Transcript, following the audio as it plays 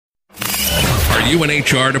Are you an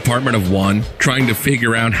HR department of one, trying to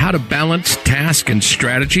figure out how to balance task and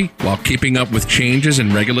strategy while keeping up with changes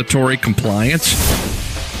in regulatory compliance?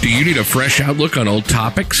 Do you need a fresh outlook on old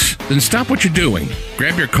topics? Then stop what you're doing,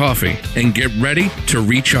 grab your coffee, and get ready to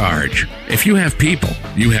recharge. If you have people,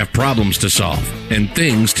 you have problems to solve and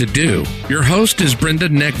things to do. Your host is Brenda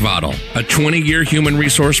Neckvattle, a 20-year human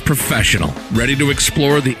resource professional, ready to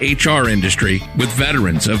explore the HR industry with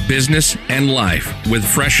veterans of business and life with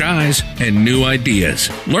fresh eyes and new ideas.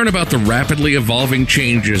 Learn about the rapidly evolving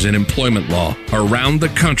changes in employment law around the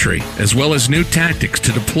country, as well as new tactics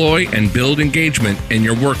to deploy and build engagement in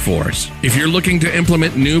your workforce. If you're looking to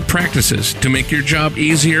implement new practices to make your job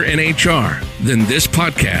easier in HR, then this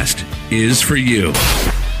podcast is for you.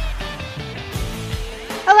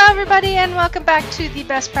 Hello, everybody, and welcome back to the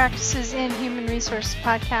Best Practices in Human Resources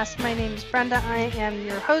podcast. My name is Brenda. I am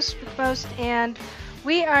your host with most, and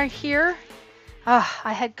we are here.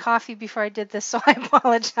 I had coffee before I did this, so I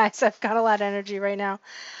apologize. I've got a lot of energy right now.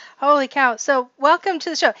 Holy cow. So welcome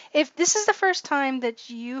to the show. If this is the first time that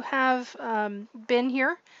you have been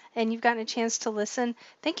here and you've gotten a chance to listen,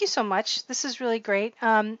 thank you so much. This is really great.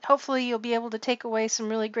 Hopefully you'll be able to take away some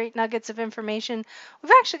really great nuggets of information.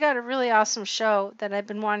 We've actually got a really awesome show that I've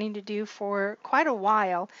been wanting to do for quite a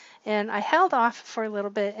while, and I held off for a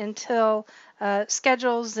little bit until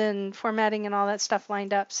schedules and formatting and all that stuff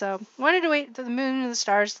lined up. So I wanted to wait for the moon and the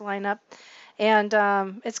stars to line up. And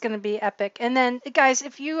it's going to be epic. And then, guys,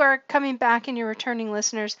 if you are coming back and you're returning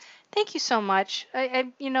listeners, thank you so much.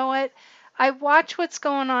 You know what? I watch what's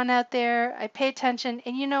going on out there. I pay attention.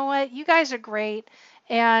 And you know what? You guys are great.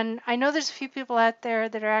 And I know there's a few people out there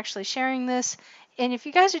that are actually sharing this. And if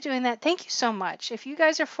you guys are doing that, thank you so much. If you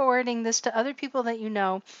guys are forwarding this to other people that you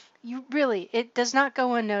know, it does not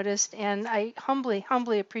go unnoticed. And I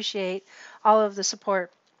humbly appreciate all of the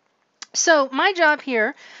support. So my job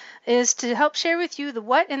here is to help share with you the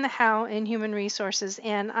what and the how in human resources.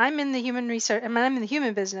 And I'm in the human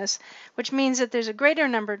business, which means that there's a greater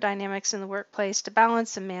number of dynamics in the workplace to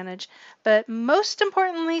balance and manage. But most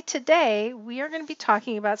importantly today, we are going to be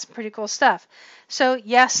talking about some pretty cool stuff. So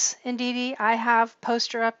yes, indeedy, I have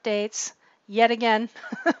poster updates yet again.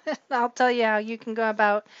 I'll tell you how you can go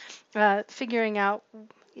about figuring out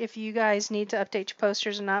if you guys need to update your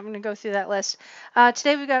posters or not. I'm going to go through that list.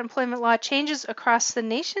 Today we've got employment law changes across the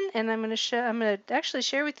nation, and I'm going to actually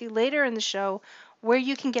share with you later in the show where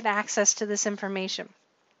you can get access to this information.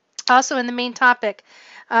 Also, in the main topic,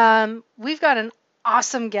 we've got an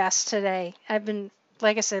awesome guest today.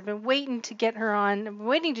 Like I said, I've been waiting to get her on. I've been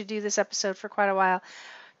waiting to do this episode for quite a while.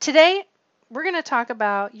 Today, we're going to talk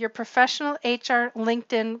about your professional HR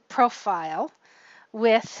LinkedIn profile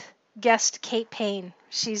with guest Kate Payne.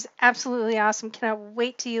 She's absolutely awesome. Cannot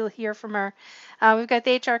wait till you hear from her. We've got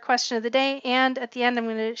the HR question of the day, and at the end I'm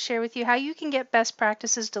going to share with you how you can get best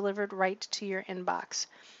practices delivered right to your inbox.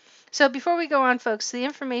 So before we go on, folks, the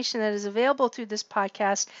information that is available through this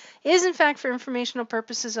podcast is in fact for informational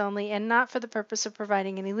purposes only and not for the purpose of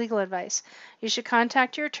providing any legal advice. You should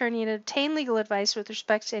contact your attorney and obtain legal advice with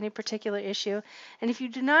respect to any particular issue. And if you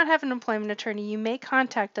do not have an employment attorney, you may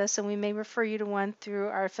contact us and we may refer you to one through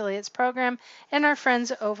our affiliates program and our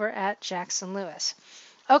friends over at Jackson Lewis.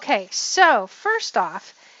 Okay, so first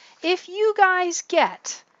off, if you guys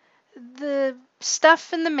get the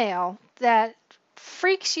stuff in the mail that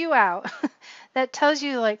freaks you out, that tells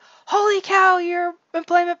you like, holy cow, your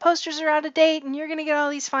employment posters are out of date and you're going to get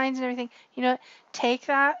all these fines and everything, you know, take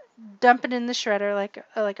that, dump it in the shredder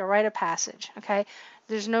like a rite of passage, okay?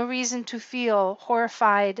 There's no reason to feel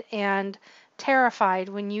horrified and terrified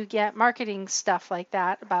when you get marketing stuff like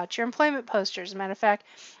that about your employment posters. As a matter of fact,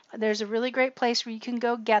 there's a really great place where you can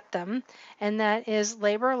go get them, and that is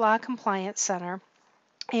Labor Law Compliance Center.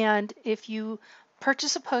 And if you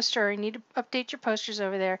purchase a poster or you need to update your posters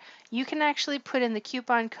over there, you can actually put in the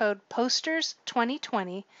coupon code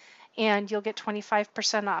POSTERS2020 and you'll get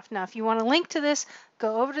 25% off. Now, if you want a link to this,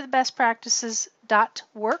 go over to the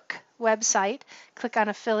bestpractices.work website, click on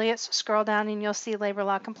affiliates, scroll down and you'll see Labor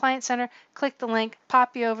Law Compliance Center. Click the link,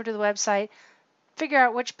 pop you over to the website, figure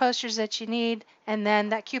out which posters that you need, and then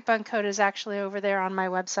that coupon code is actually over there on my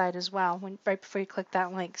website as well, right before you click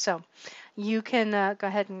that link. So you can go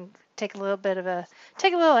ahead and take a little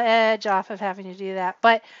edge off of having to do that.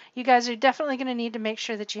 But you guys are definitely going to need to make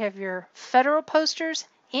sure that you have your federal posters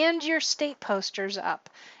and your state posters up.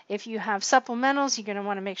 If you have supplementals, you're going to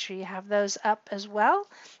want to make sure you have those up as well.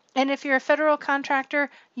 And if you're a federal contractor,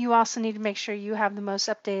 you also need to make sure you have the most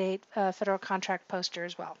up-to-date federal contract poster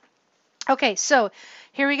as well. Okay, so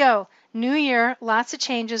here we go. New year, lots of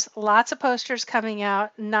changes, lots of posters coming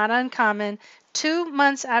out, not uncommon. 2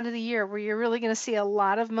 months out of the year where you're really going to see a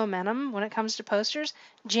lot of momentum when it comes to posters: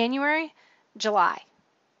 January, July,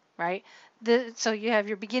 right? So you have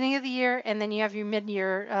your beginning of the year, and then you have your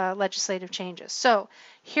mid-year legislative changes. So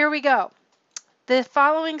here we go. The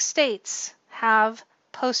following states have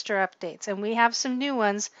poster updates, and we have some new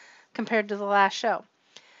ones compared to the last show.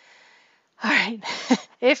 All right.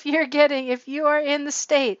 If you are in the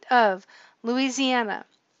state of Louisiana,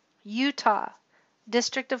 Utah,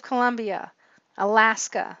 District of Columbia,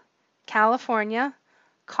 Alaska, California,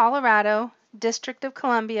 Colorado, District of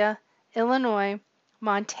Columbia, Illinois,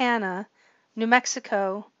 Montana, New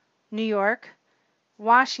Mexico, New York,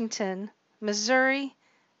 Washington, Missouri,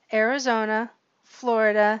 Arizona,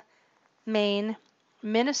 Florida, Maine,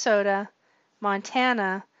 Minnesota,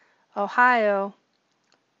 Montana, Ohio,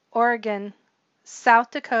 Oregon,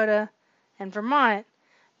 South Dakota, and Vermont,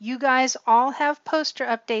 you guys all have poster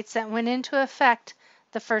updates that went into effect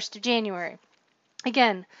the 1st of January.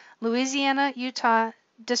 Again, Louisiana, Utah,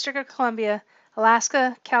 District of Columbia,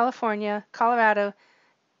 Alaska, California, Colorado,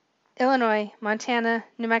 Illinois, Montana,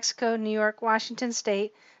 New Mexico, New York, Washington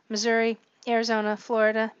State, Missouri, Arizona,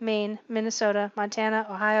 Florida, Maine, Minnesota, Montana,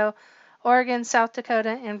 Ohio, Oregon, South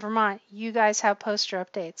Dakota, and Vermont. You guys have poster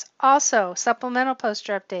updates. Also, supplemental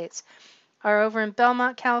poster updates are over in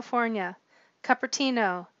Belmont, California,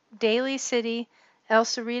 Cupertino, Daly City, El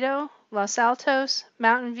Cerrito, Los Altos,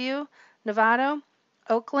 Mountain View, Novato,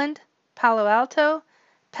 Oakland, Palo Alto,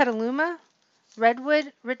 Petaluma,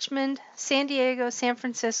 Redwood, Richmond, San Diego, San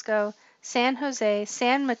Francisco, San Jose,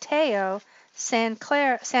 San Mateo, Santa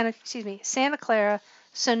Clara,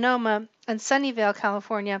 Sonoma, and Sunnyvale,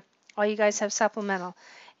 California. All you guys have supplemental.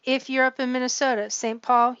 If you're up in Minnesota, St.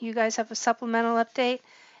 Paul, you guys have a supplemental update.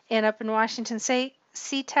 And up in Washington State,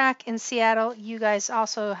 SeaTac in Seattle, you guys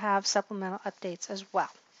also have supplemental updates as well.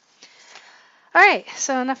 All right,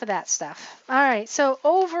 so enough of that stuff. All right, so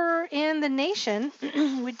over in the nation,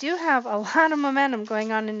 we do have a lot of momentum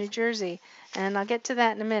going on in New Jersey, and I'll get to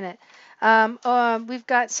that in a minute. We've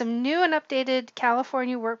got some new and updated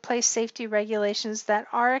California workplace safety regulations that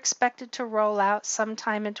are expected to roll out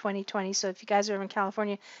sometime in 2020. So if you guys are in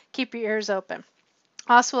California, keep your ears open.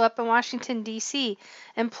 Also up in Washington, D.C.,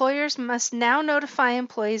 employers must now notify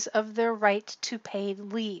employees of their right to paid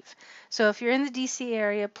leave. So if you're in the D.C.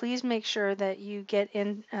 area, please make sure that you get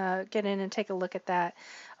in and take a look at that.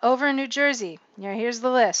 Over in New Jersey, here's the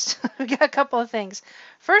list. We got a couple of things.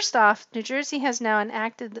 First off, New Jersey has now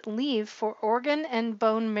enacted leave for organ and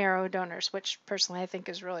bone marrow donors, which personally I think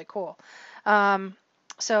is really cool.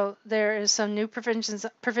 So there is some new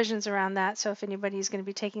provisions around that. So if anybody is going to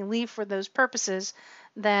be taking leave for those purposes,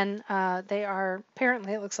 then they are,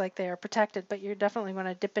 apparently it looks like they are protected, but you're definitely going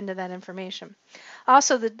to dip into that information.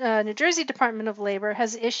 Also, the New Jersey Department of Labor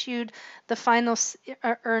has issued the final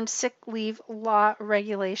earned sick leave law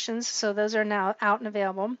regulations. So those are now out and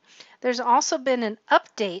available. There's also been an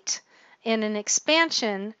update and an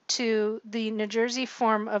expansion to the New Jersey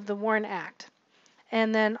form of the WARN Act.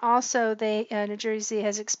 And then also New Jersey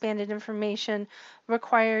has expanded information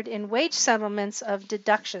required in wage settlements of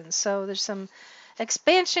deductions. So there's some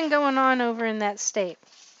expansion going on over in that state.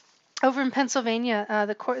 Over in Pennsylvania,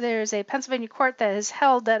 there is a Pennsylvania court that has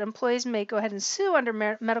held that employees may go ahead and sue under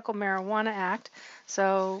Medical Marijuana Act.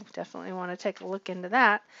 So definitely want to take a look into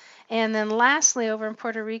that. And then lastly, over in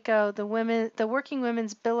Puerto Rico, the Working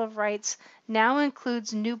Women's Bill of Rights now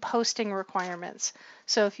includes new posting requirements.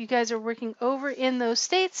 So if you guys are working over in those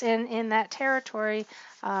states and in that territory,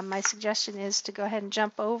 my suggestion is to go ahead and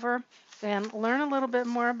jump over and learn a little bit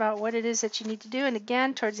more about what it is that you need to do. And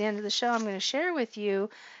again, towards the end of the show, I'm going to share with you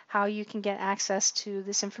how you can get access to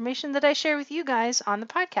this information that I share with you guys on the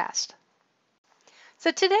podcast.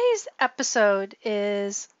 So today's episode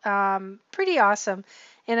is pretty awesome.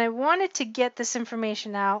 And I wanted to get this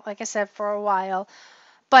information out, like I said, for a while.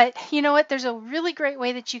 But you know what? There's a really great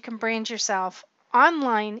way that you can brand yourself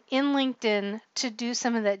online in LinkedIn to do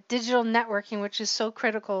some of that digital networking, which is so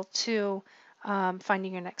critical to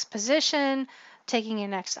finding your next position, taking your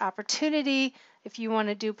next opportunity. If you want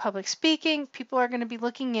to do public speaking, people are going to be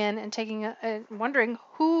looking in and wondering,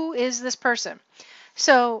 who is this person?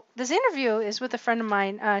 So this interview is with a friend of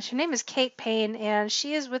mine. Her name is Kate Payne, and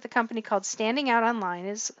she is with a company called Standing Out Online.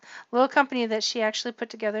 It's a little company that she actually put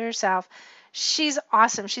together herself. She's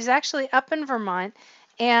awesome. She's actually up in Vermont,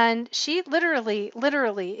 and she literally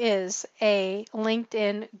is a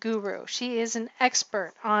LinkedIn guru. She is an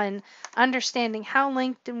expert on understanding how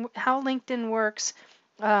LinkedIn works,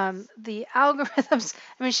 the algorithms.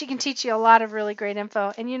 I mean, she can teach you a lot of really great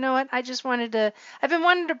info. And you know what? I've been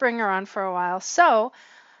wanting to bring her on for a while. So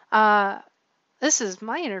this is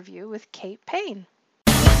my interview with Kate Payne.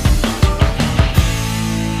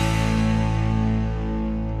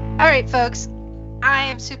 All right, folks. I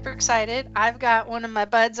am super excited. I've got one of my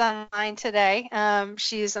buds online today.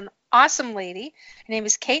 She's an awesome lady. Her name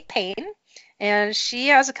is Kate Payne, and she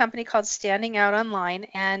has a company called Standing Out Online.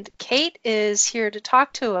 And Kate is here to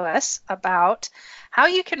talk to us about how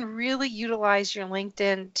you can really utilize your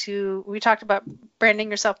LinkedIn to, we talked about branding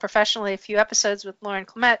yourself professionally a few episodes with Lauren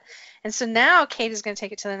Clement. And so now Kate is going to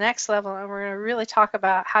take it to the next level, and we're going to really talk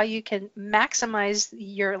about how you can maximize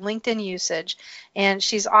your LinkedIn usage. And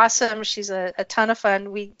she's awesome. She's a ton of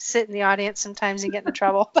fun. We sit in the audience sometimes and get into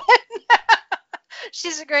trouble, but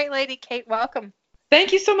she's a great lady. Kate, welcome.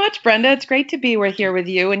 Thank you so much, Brenda. It's great to be here with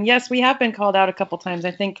you. And yes, we have been called out a couple times.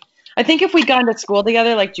 I think if we'd gone to school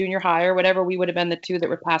together, like junior high or whatever, we would have been the two that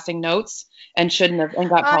were passing notes and shouldn't have and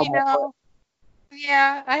got called out for it.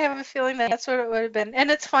 Yeah, I have a feeling that's what it would have been.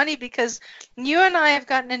 And it's funny because you and I have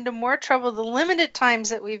gotten into more trouble the limited times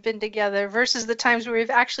that we've been together versus the times where we've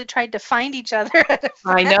actually tried to find each other at events.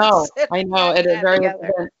 I know. It is very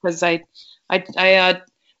because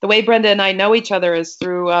the way Brenda and I know each other is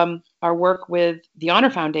through our work with the Honor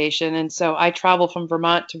Foundation. And so I travel from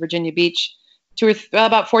Vermont to Virginia Beach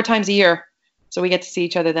about 4 times a year. So we get to see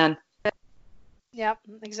each other then. Yep,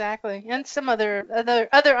 exactly. And some other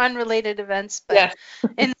unrelated events, but yes.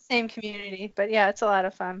 in the same community. But yeah, it's a lot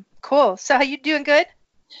of fun. Cool. So how you doing? Good?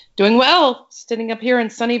 Doing well. Sitting up here in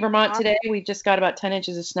sunny Vermont today. We just got about 10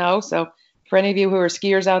 inches of snow. So for any of you who are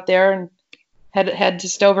skiers out there, and head to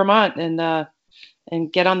Stowe, Vermont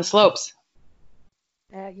and get on the slopes.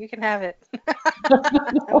 Yeah, you can have it.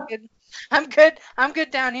 I'm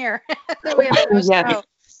good down here. We have no snow.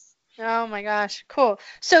 Oh my gosh, cool.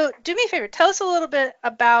 So do me a favor, tell us a little bit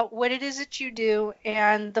about what it is that you do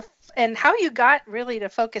and how you got really to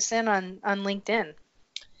focus in on LinkedIn.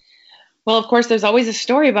 Well, of course, there's always a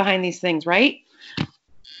story behind these things, right? Of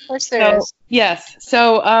course there is. Yes.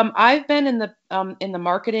 So I've been in the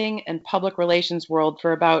marketing and public relations world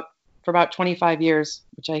for about 25 years,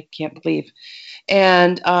 which I can't believe.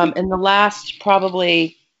 And in the last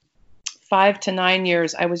probably 5 to 9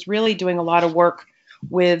 years, I was really doing a lot of work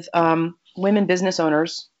with women business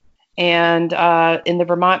owners. And in the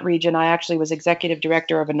Vermont region, I actually was executive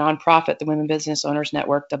director of a nonprofit, the Women Business Owners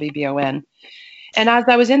Network, WBON. And as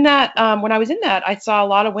I was in that, when I was in that, I saw a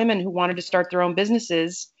lot of women who wanted to start their own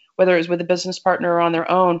businesses, whether it was with a business partner or on their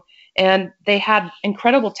own. And they had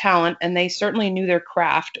incredible talent, and they certainly knew their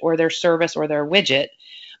craft or their service or their widget,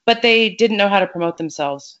 but they didn't know how to promote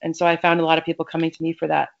themselves. And so I found a lot of people coming to me for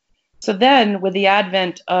that. So then with the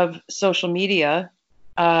advent of social media,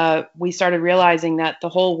 we started realizing that the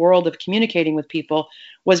whole world of communicating with people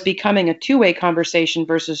was becoming a two-way conversation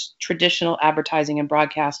versus traditional advertising and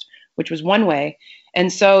broadcast, which was one way.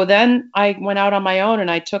 And so then I went out on my own and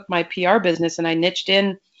I took my PR business and I niched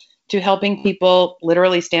in to helping people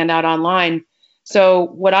literally stand out online. So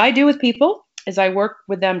what I do with people is I work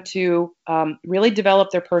with them to really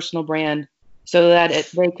develop their personal brand so that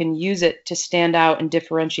they can use it to stand out and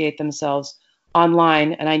differentiate themselves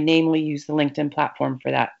online. And I namely use the LinkedIn platform for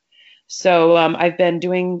that. So I've been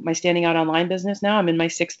doing my Standing Out Online business now. I'm in my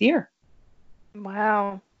 6th year.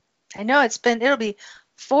 Wow. I know it'll be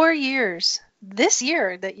 4 years this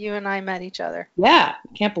year that you and I met each other. Yeah,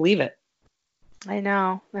 can't believe it. I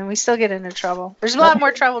know, and we still get into trouble. There's a lot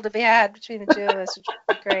more trouble to be had between the two of us, which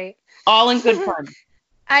would be great. All in good fun.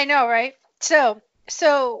 I know, right? So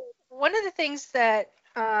one of the things that,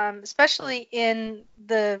 especially in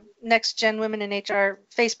the Next Gen Women in HR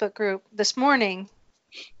Facebook group this morning,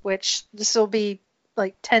 which this will be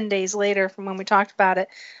like 10 days later from when we talked about it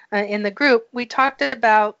in the group, we talked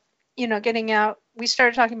about, getting out. We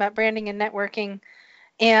started talking about branding and networking,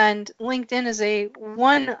 and LinkedIn is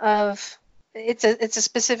it's a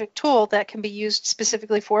specific tool that can be used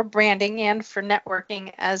specifically for branding and for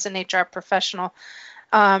networking as an HR professional.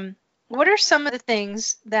 What are some of the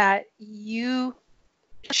things that you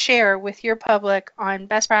share with your public on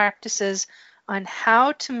best practices on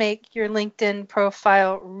how to make your LinkedIn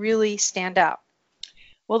profile really stand out?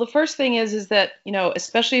 Well, the first thing is that,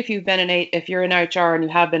 especially if you're in HR and you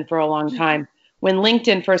have been for a long time, when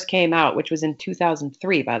LinkedIn first came out, which was in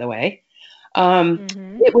 2003, by the way,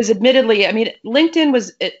 it was LinkedIn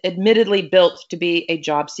was admittedly built to be a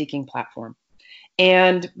job-seeking platform.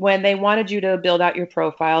 And when they wanted you to build out your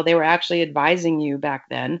profile, they were actually advising you back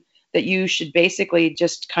then that you should basically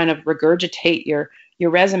just kind of regurgitate your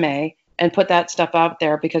resume and put that stuff out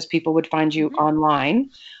there because people would find you online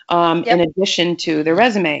in addition to their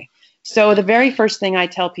resume. So the very first thing I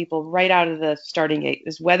tell people right out of the starting gate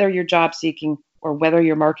is whether you're job seeking or whether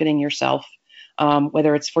you're marketing yourself,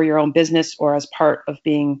 whether it's for your own business or as part of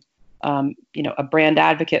being, a brand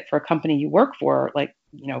advocate for a company you work for, like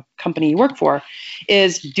company you work for,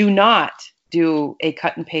 is do not do a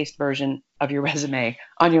cut and paste version of your resume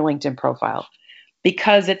on your LinkedIn profile,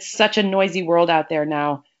 because it's such a noisy world out there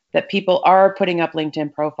now that people are putting up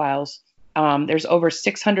LinkedIn profiles. There's over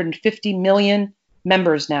 650 million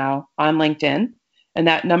members now on LinkedIn, and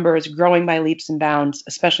that number is growing by leaps and bounds,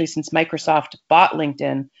 especially since Microsoft bought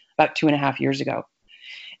LinkedIn about 2.5 years ago.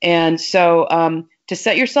 And so to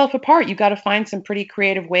set yourself apart, you've got to find some pretty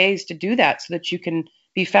creative ways to do that so that you can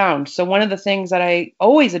be found. So one of the things that I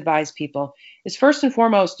always advise people is, first and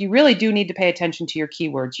foremost, you really do need to pay attention to your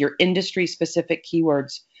keywords, your industry-specific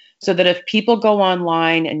keywords, so that if people go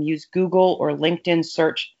online and use Google or LinkedIn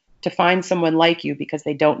search to find someone like you because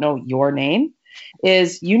they don't know your name,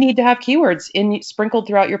 is you need to have keywords sprinkled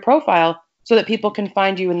throughout your profile so that people can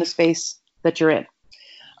find you in the space that you're in.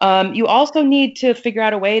 You also need to figure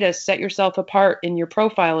out a way to set yourself apart in your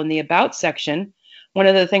profile in the About section. One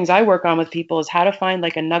of the things I work on with people is how to find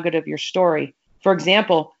like a nugget of your story. For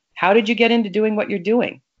example, how did you get into doing what you're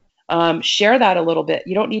doing? Share that a little bit.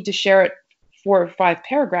 You don't need to share it 4 or 5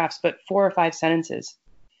 paragraphs, but 4 or 5 sentences.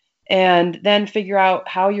 And then figure out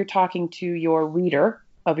how you're talking to your reader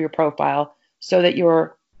of your profile so that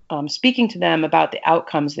you're speaking to them about the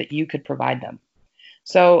outcomes that you could provide them.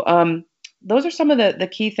 So those are some of the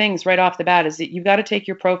key things right off the bat, is that you've got to take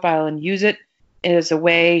your profile and use it as a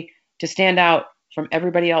way to stand out from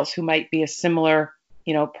everybody else who might be a similar,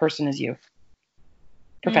 person as you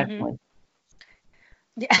professionally.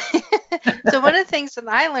 Mm-hmm. Yeah. So one of the things that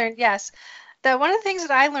I learned, one of the things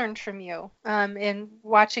that I learned from you in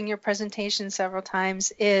watching your presentation several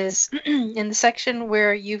times is in the section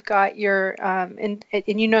where you've got your, and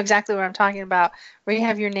you know exactly what I'm talking about, where you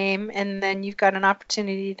have your name and then you've got an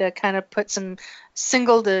opportunity to kind of put some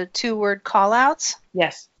single to 2-word call outs.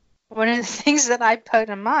 Yes. One of the things that I put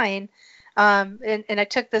in mine, and I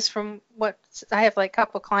took this from what I have, like a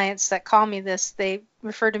couple clients that call me this, they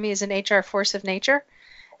refer to me as an HR force of nature.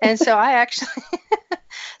 And so I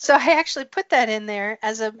actually put that in there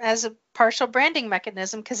as a partial branding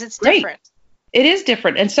mechanism because it's different. It is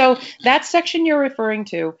different. And so that section you're referring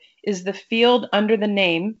to is the field under the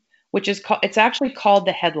name, which is it's actually called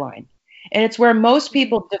the headline. And it's where most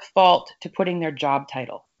people default to putting their job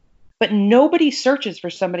title. But nobody searches for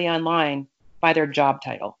somebody online by their job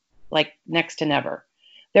title, like next to never.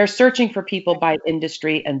 They're searching for people by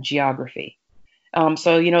industry and geography.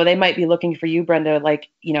 So, they might be looking for you, Brenda, like,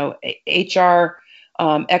 HR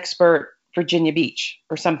expert Virginia Beach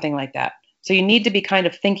or something like that. So you need to be kind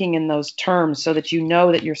of thinking in those terms so that you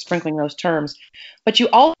know that you're sprinkling those terms. But you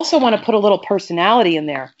also want to put a little personality in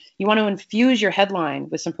there. You want to infuse your headline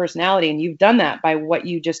with some personality, and you've done that by what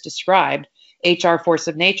you just described, HR force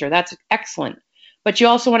of nature. That's excellent. But you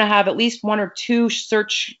also want to have at least 1 or 2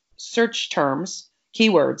 search terms,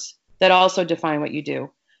 keywords, that also define what you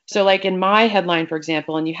do. So like in my headline, for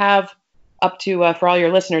example, and you have up to, for all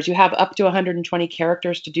your listeners, you have up to 120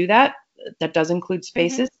 characters to do that. That does include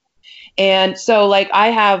spaces. Mm-hmm. And so like I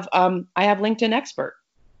have LinkedIn expert,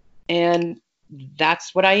 and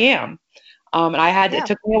that's what I am. And it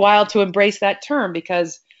took me a while to embrace that term,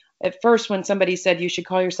 because at first when somebody said you should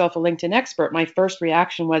call yourself a LinkedIn expert, my first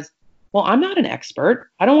reaction was, well, I'm not an expert.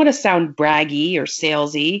 I don't want to sound braggy or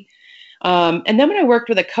salesy. And then when I worked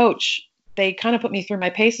with a coach, they kind of put me through my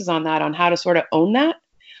paces on that, on how to sort of own that.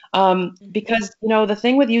 Because, the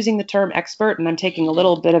thing with using the term expert, and I'm taking a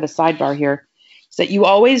little bit of a sidebar here, is that you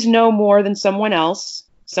always know more than someone else.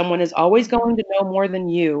 Someone is always going to know more than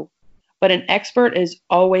you, but an expert is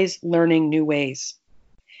always learning new ways.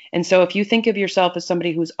 And so if you think of yourself as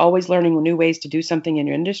somebody who's always learning new ways to do something in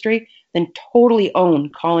your industry, then totally own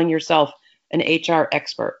calling yourself an HR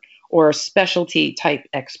expert or a specialty type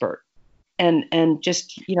expert, and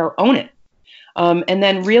just, own it. And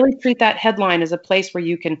then really treat that headline as a place where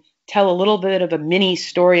you can tell a little bit of a mini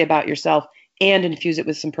story about yourself and infuse it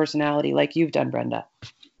with some personality, like you've done, Brenda.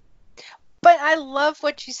 But I love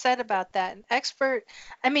what you said about that. An expert,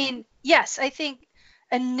 I mean, yes, I think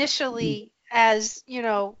initially as,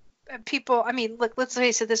 people, I mean, look, let's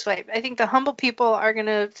face it this way. I think the humble people are going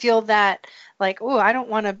to feel that like, oh, I don't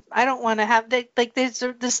want to have that. Like there's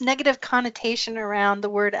this negative connotation around the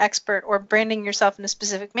word expert or branding yourself in a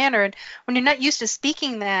specific manner. And when you're not used to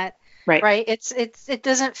speaking that, right, it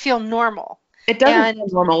doesn't feel normal. It doesn't feel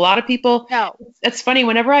normal. A lot of people, no. It's funny,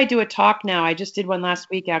 whenever I do a talk now, I just did one last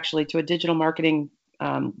week actually to a digital marketing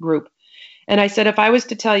group. And I said, if I was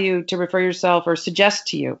to tell you to refer yourself, or suggest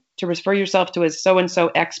to you to refer yourself to a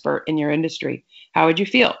so-and-so expert in your industry, how would you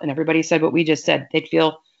feel? And everybody said what we just said. They'd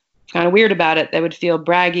feel kind of weird about it. They would feel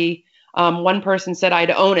braggy. One person said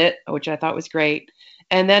I'd own it, which I thought was great.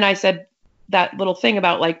 And then I said, that little thing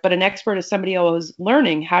about like, but an expert is somebody who is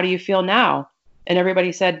learning. How do you feel now? And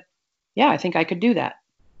everybody said, yeah, I think I could do that.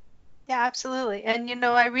 Yeah, absolutely. And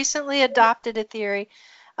I recently adopted a theory,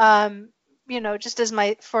 um, just as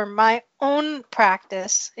for my own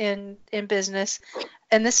practice in business.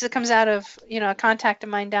 And this comes out of, a contact of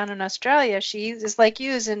mine down in Australia. She is like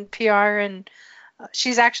you, is in PR, and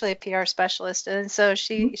she's actually a PR specialist. And so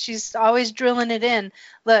she's always drilling it in.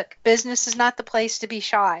 Look, business is not the place to be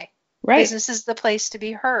shy. Right. Business is the place to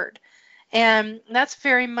be heard. And that's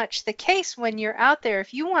very much the case when you're out there.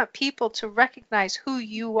 If you want people to recognize who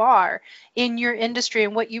you are in your industry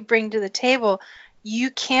and what you bring to the table, you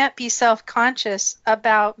can't be self-conscious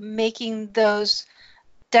about making those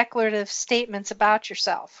declarative statements about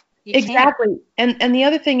yourself. Exactly. And the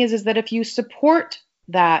other thing is that if you support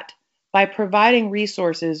that by providing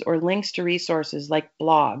resources or links to resources like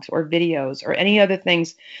blogs or videos or any other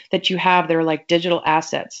things that you have that are like digital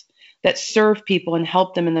assets that serve people and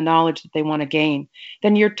help them in the knowledge that they want to gain,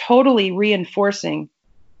 then you're totally reinforcing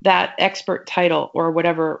that expert title or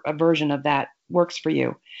whatever a version of that works for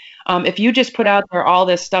you. If you just put out there all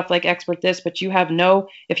this stuff like expert this, but if you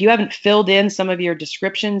haven't filled in some of your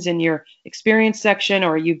descriptions in your experience section,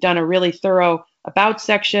 or you've done a really thorough about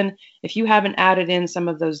section, if you haven't added in some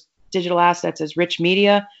of those digital assets as rich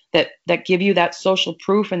media that give you that social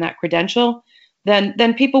proof and that credential,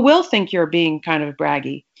 then people will think you're being kind of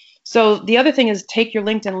braggy. So the other thing is take your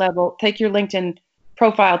LinkedIn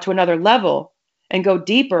profile to another level and go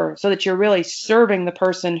deeper so that you're really serving the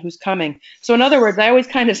person who's coming. So in other words, I always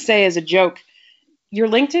kind of say as a joke, your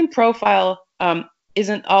LinkedIn profile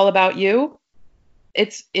isn't all about you.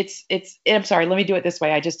 I'm sorry, let me do it this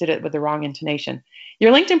way. I just did it with the wrong intonation.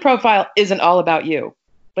 Your LinkedIn profile isn't all about you,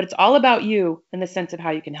 but it's all about you in the sense of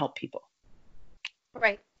how you can help people.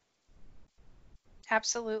 Right.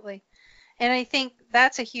 Absolutely. And I think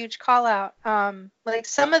that's a huge call out. Like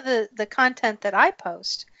some of the content that I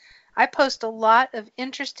post a lot of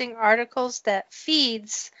interesting articles that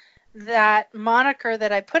feeds that moniker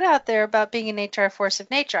that I put out there about being an HR force of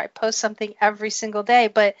nature. I post something every single day,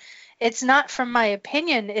 but it's not from my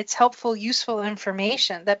opinion. It's helpful, useful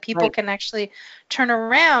information that people can actually turn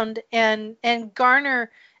around and garner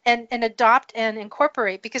and adopt and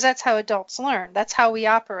incorporate, because that's how adults learn. That's how we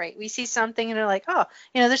operate. We see something and they're like, oh,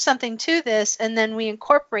 there's something to this, and then we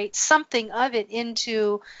incorporate something of it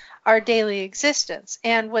into our daily existence.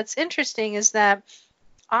 And what's interesting is that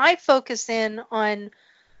I focus in on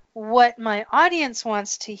what my audience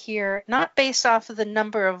wants to hear, not based off of the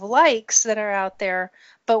number of likes that are out there,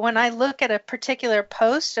 but when I look at a particular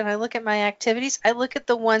post and I look at my activities, I look at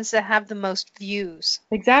the ones that have the most views.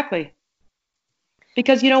 Exactly.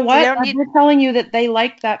 Because you know what? They're telling you that they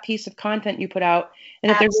liked that piece of content you put out. And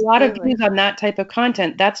if there's a lot of views on that type of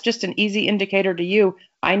content, that's just an easy indicator to you.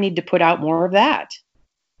 I need to put out more of that.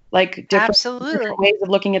 Like different ways of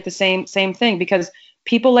looking at the same thing, because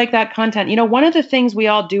people like that content. One of the things we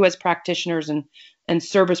all do as practitioners and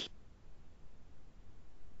service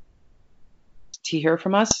to hear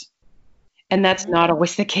from us, and that's not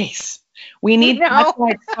always the case. We need, that's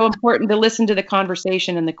why it's so important to listen to the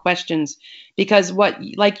conversation and the questions, because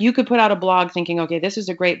you could put out a blog thinking, okay, this is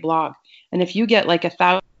a great blog. And if you get like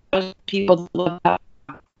 1,000 people to look up,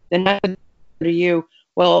 then that's to you.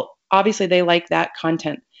 Well, obviously they like that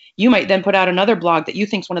content. You might then put out another blog that you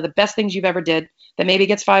think is one of the best things you've ever did that maybe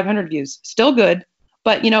gets 500 views. Still good.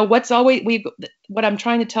 But what I'm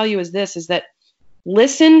trying to tell you is that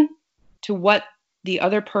listen to what the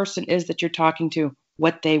other person is that you're talking to,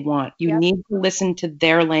 what they want. You need to listen to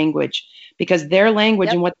their language, because their language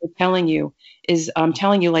and what they're telling you is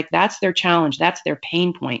telling you like that's their challenge, that's their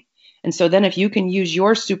pain point. And so then if you can use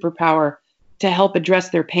your superpower to help address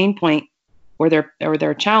their pain point or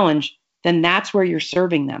their challenge, then that's where you're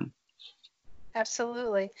serving them.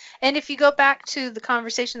 Absolutely. And if you go back to the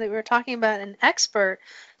conversation that we were talking about, an expert,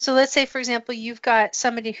 so let's say, for example, you've got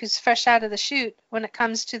somebody who's fresh out of the chute when it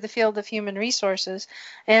comes to the field of human resources,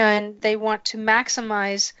 and they want to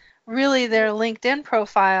maximize really their LinkedIn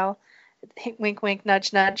profile, wink, wink,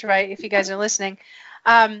 nudge, nudge, right, if you guys are listening.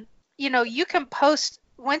 You can post,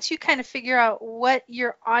 once you kind of figure out what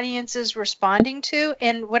your audience is responding to,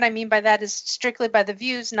 and what I mean by that is strictly by the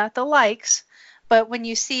views, not the likes, but when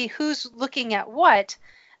you see who's looking at what,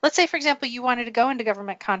 let's say, for example, you wanted to go into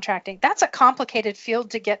government contracting. That's a complicated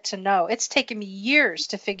field to get to know. It's taken me years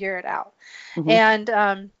to figure it out.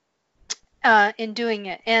 And in doing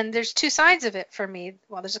it. And there's two sides of it for me.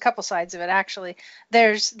 Well, there's a couple sides of it, actually.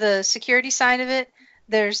 There's the security side of it.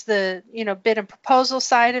 There's the, bid and proposal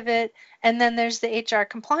side of it. And then there's the HR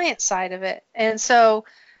compliance side of it. And so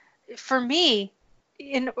for me,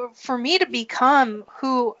 for me to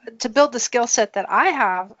to build the skill set that I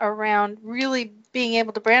have around really being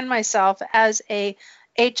able to brand myself as a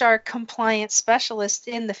HR compliance specialist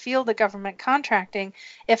in the field of government contracting,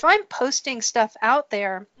 if I'm posting stuff out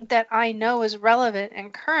there that I know is relevant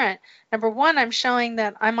and current, number one, I'm showing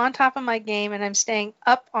that I'm on top of my game and I'm staying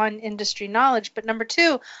up on industry knowledge. But number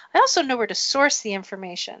two, I also know where to source the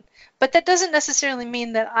information. But that doesn't necessarily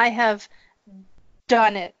mean that I have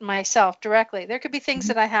done it myself directly. There could be things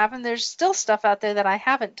that I have, and there's still stuff out there that I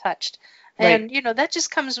haven't touched. Right. And, that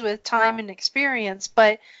just comes with time and experience.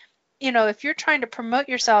 But if you're trying to promote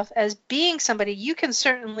yourself as being somebody, you can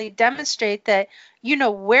certainly demonstrate that you know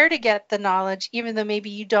where to get the knowledge, even though maybe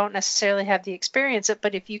you don't necessarily have the experience.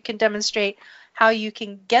 But if you can demonstrate how you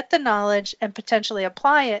can get the knowledge and potentially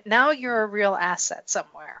apply it, now you're a real asset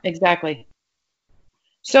somewhere. Exactly.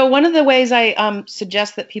 So one of the ways I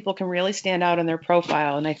suggest that people can really stand out in their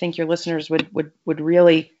profile, and I think your listeners would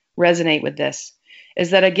really resonate with this, is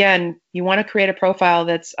that, again, you want to create a profile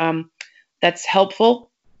that's helpful.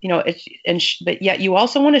 But yet you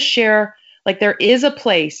also want to share, like, there is a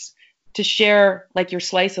place to share, like, your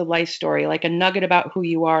slice of life story, like a nugget about who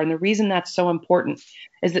you are. And the reason that's so important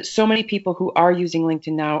is that so many people who are using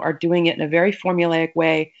LinkedIn now are doing it in a very formulaic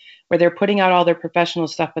way, where they're putting out all their professional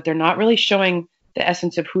stuff, but they're not really showing the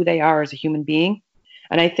essence of who they are as a human being.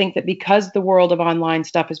 And I think that because the world of online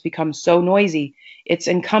stuff has become so noisy, it's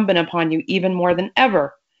incumbent upon you even more than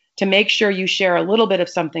ever to make sure you share a little bit of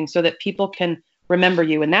something so that people can remember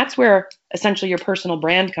you. And that's where essentially your personal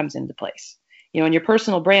brand comes into place. And your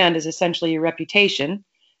personal brand is essentially your reputation,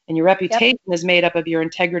 and your reputation is made up of your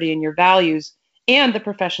integrity and your values and the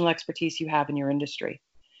professional expertise you have in your industry.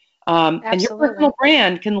 And your personal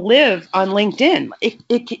brand can live on LinkedIn.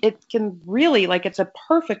 It can really, like, it's a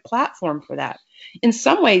perfect platform for that. In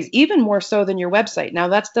some ways, even more so than your website. Now,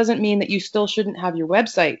 that doesn't mean that you still shouldn't have your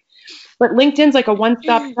website, but LinkedIn's like a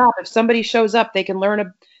one-stop shop. If somebody shows up, they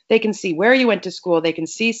can see where you went to school. They can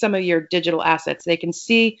see some of your digital assets. They can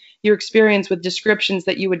see your experience with descriptions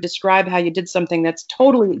that you would describe how you did something that's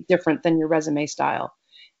totally different than your resume style,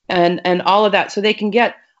 and all of that. So they can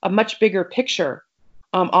get a much bigger picture,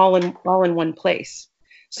 all in one place.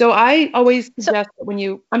 So I always suggest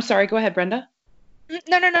that I'm sorry, go ahead, Brenda.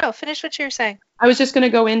 No. Finish what you're saying. I was just going to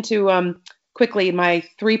go into quickly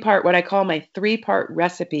what I call my three-part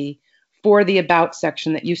recipe for the about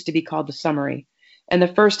section that used to be called the summary. And the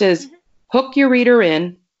first is hook your reader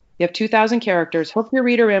in. You have 2,000 characters. Hook your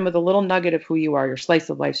reader in with a little nugget of who you are, your slice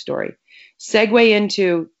of life story. Segue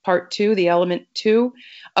into part 2, the element 2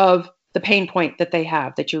 of the pain point that they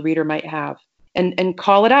have, that your reader might have. And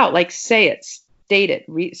call it out, like say it, state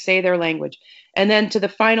it, say their language. And then to the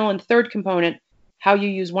final and third component, how you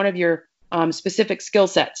use one of your specific skill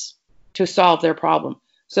sets to solve their problem.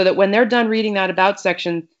 So that when they're done reading that about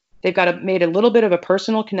section, they've made a little bit of a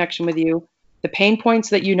personal connection with you, the pain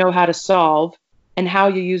points that you know how to solve, and how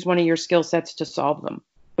you use one of your skill sets to solve them,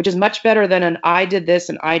 which is much better than an I did this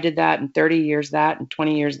and I did that and 30 years that and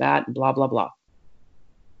 20 years that and blah, blah, blah.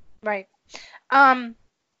 Right.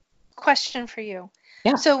 Question for you.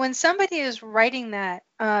 Yeah. So when somebody is writing that,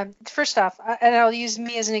 first off, and I'll use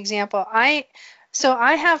me as an example, I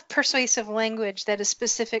have persuasive language that is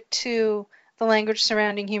specific to the language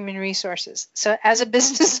surrounding human resources. So as a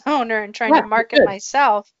business owner and trying to market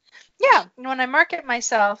myself, when I market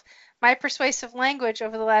myself, my persuasive language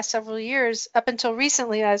over the last several years, up until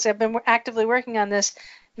recently, as I've been actively working on this,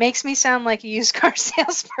 makes me sound like a used car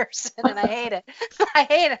salesperson, and I hate it.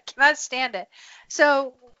 I cannot stand it.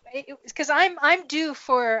 So, because I'm due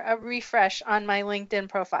for a refresh on my LinkedIn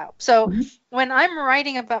profile. So when I'm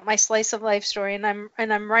writing about my slice of life story and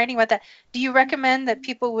I'm writing about that, do you recommend that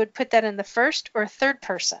people would put that in the first or third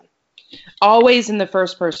person? Always in the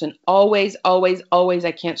first person. Always, always, always.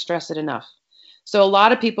 I can't stress it enough. So a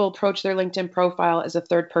lot of people approach their LinkedIn profile as a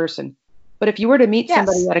third person. But if you were to meet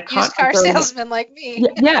somebody at a conference, used car salesman like me.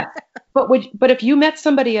 But if you met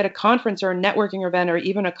somebody at a conference or a networking event or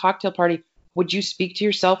even a cocktail party, would you speak to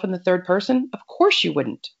yourself in the third person? Of course you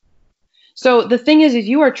wouldn't. So the thing is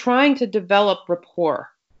you are trying to develop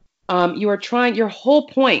rapport. Your whole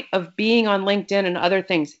point of being on LinkedIn and other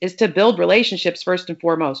things is to build relationships first and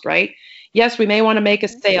foremost, right? Yes, we may want to make a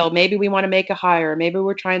sale. Maybe we want to make a hire. Maybe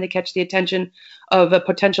we're trying to catch the attention of a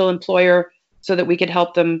potential employer so that we could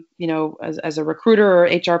help them, as a recruiter or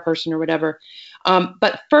HR person or whatever.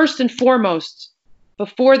 But first and foremost,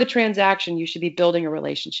 before the transaction, you should be building a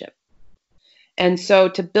relationship. And so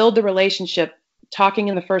to build the relationship, talking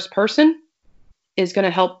in the first person is going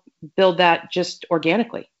to help build that just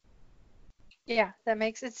organically. Yeah, that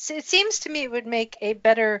makes it. It seems to me it would make a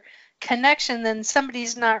better connection, then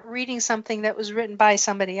somebody's not reading something that was written by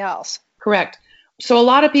somebody else. Correct. So a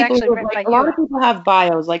lot of people, have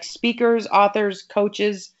bios, like speakers, authors,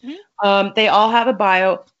 coaches. They all have a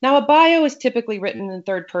bio. Now, a bio is typically written in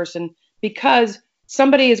third person because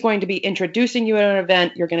somebody is going to be introducing you at an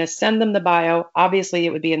event. You're going to send them the bio. Obviously,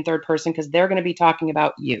 it would be in third person because they're going to be talking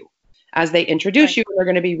about you. As they introduce you, they're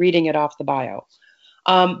going to be reading it off the bio.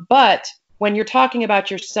 But when you're talking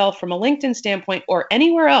about yourself from a LinkedIn standpoint or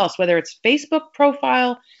anywhere else, whether it's Facebook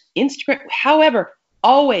profile, Instagram, however,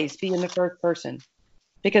 always be in the first person,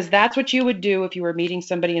 because that's what you would do if you were meeting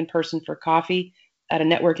somebody in person for coffee at a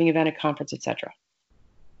networking event, a conference, etc.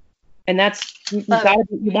 And that's, you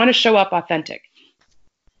want to show up authentic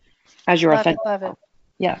as your authentic. Love it.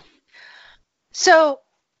 Yeah. So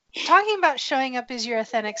talking about showing up as your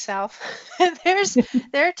authentic self,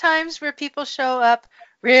 there are times where people show up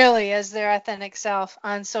really as their authentic self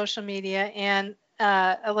on social media, and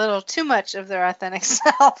a little too much of their authentic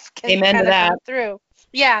self can Amen to that. come through.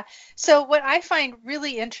 Yeah. So what I find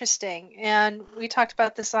really interesting, and we talked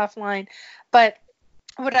about this offline, but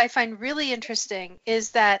what I find really interesting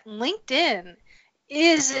is that LinkedIn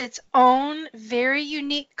is its own very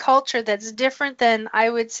unique culture that's different than, I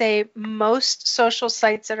would say, most social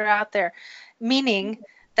sites that are out there. Meaning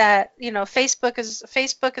that,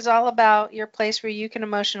 Facebook is all about your place where you can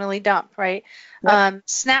emotionally dump, right? Yep.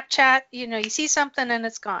 Snapchat, you see something and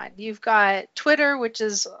it's gone. You've got Twitter, which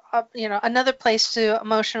is, another place to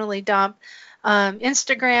emotionally dump.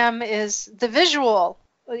 Instagram is the visual,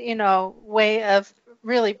 way of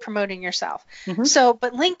really promoting yourself. So,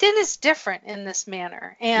 but LinkedIn is different in this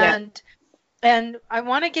manner. And I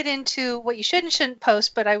want to get into what you should and shouldn't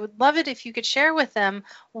post, but I would love it if you could share with them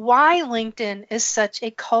why LinkedIn is such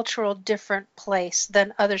a cultural different place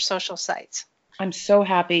than other social sites. I'm so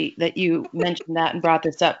happy that you mentioned that and brought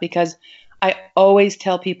this up, because I always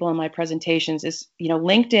tell people in my presentations is,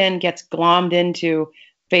 LinkedIn gets glommed into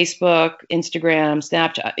Facebook, Instagram,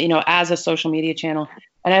 Snapchat, as a social media channel.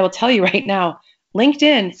 And I will tell you right now,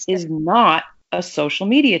 LinkedIn is not a social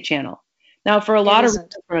media channel. Now, for a lot of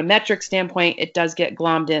reasons, from a metric standpoint, it does get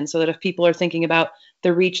glommed in so that if people are thinking about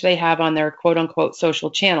the reach they have on their quote unquote social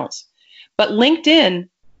channels. But LinkedIn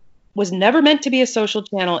was never meant to be a social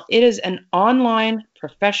channel. It is an online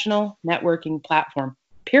professional networking platform,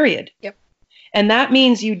 period. Yep. And that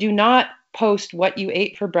means you do not post what you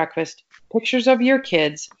ate for breakfast, pictures of your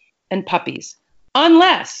kids and puppies,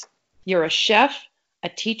 unless you're a chef, a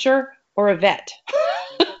teacher, or a vet.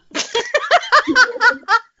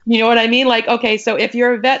 You know what I mean? Like, okay, so if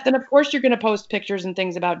you're a vet, then of course you're going to post pictures and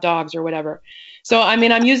things about dogs or whatever. So, I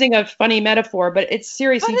mean, I'm using a funny metaphor, but it's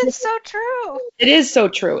serious. But it's so true. It is so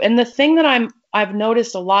true. And the thing that I've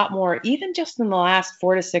noticed a lot more, even just in the last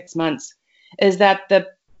 4 to 6 months, is that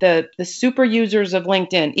the super users of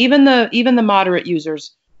LinkedIn, even the moderate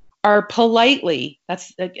users, are politely,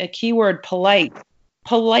 that's a key word,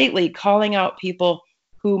 politely calling out people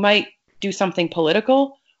who might do something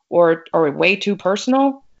political or way too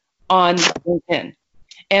personal on LinkedIn.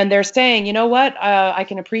 And they're saying, you know what, I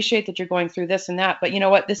can appreciate that you're going through this and that, but you know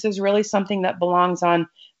what, this is really something that belongs on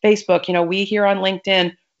Facebook. We here on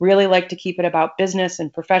LinkedIn really like to keep it about business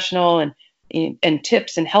and professional and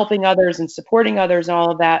tips and helping others and supporting others and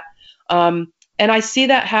all of that. And I see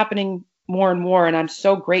that happening more and more, and I'm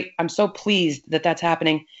so pleased that that's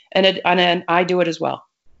happening. And I do it as well.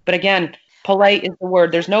 But again, polite is the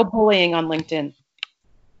word. There's no bullying on LinkedIn.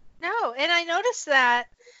 No, and I noticed that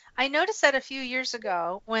a few years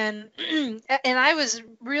ago when, and I was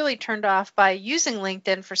really turned off by using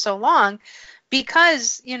LinkedIn for so long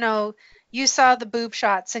because, you saw the boob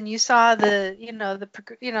shots and you saw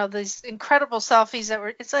these incredible selfies that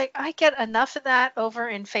were, it's like, I get enough of that over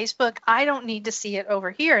in Facebook. I don't need to see it over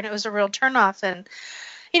here. And it was a real turnoff. And,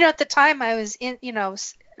 at the time I was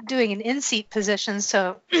doing an in-seat position.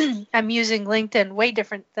 So I'm using LinkedIn way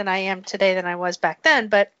different than I am today than I was back then.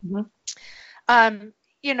 But,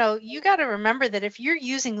 you got to remember that if you're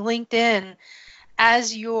using LinkedIn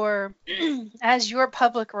as your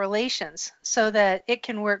public relations so that it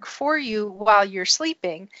can work for you while you're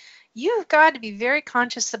sleeping, you've got to be very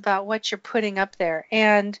conscious about what you're putting up there.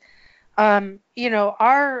 And,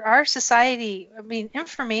 our society,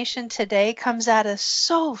 information today comes at us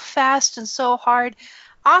so fast and so hard,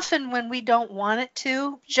 often when we don't want it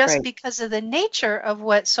to, just right. because of the nature of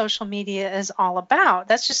what social media is all about.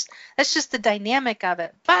 That's just the dynamic of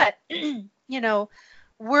it. But,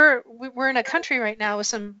 we're in a country right now with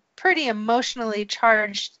some pretty emotionally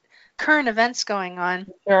charged current events going on.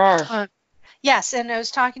 There are. Yes, and I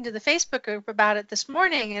was talking to the Facebook group about it this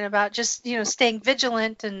morning and about just, staying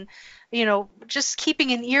vigilant and, just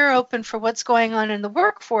keeping an ear open for what's going on in the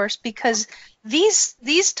workforce, because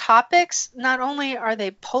these topics, not only are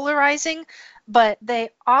they polarizing, but they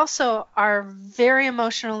also are very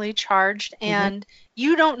emotionally charged, and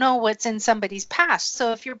you don't know what's in somebody's past.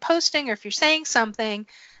 So if you're posting or if you're saying something,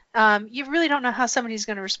 you really don't know how somebody's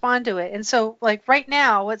going to respond to it. And so, like right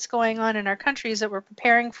now, what's going on in our country is that we're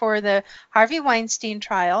preparing for the Harvey Weinstein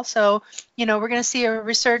trial. So, we're going to see a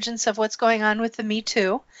resurgence of what's going on with the Me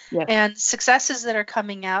Too and successes that are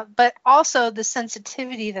coming out, but also the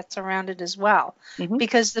sensitivity that's around it as well.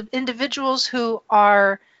 Because the individuals who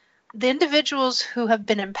have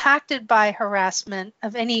been impacted by harassment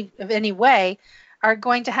of any way are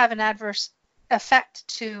going to have an adverse effect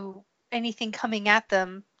to anything coming at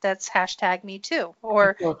them that's #MeToo,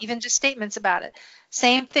 or even just statements about it.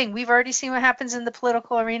 Same thing. We've already seen what happens in the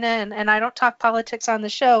political arena, and I don't talk politics on the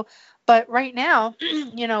show, but right now,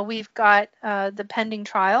 we've got the pending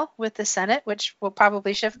trial with the Senate, which will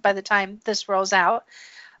probably shift by the time this rolls out.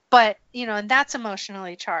 But, and that's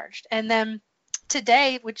emotionally charged. And then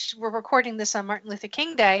today, which we're recording this on Martin Luther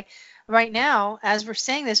King Day, right now, as we're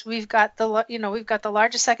saying this, we've got the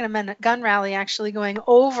largest Second Amendment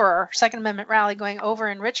rally going over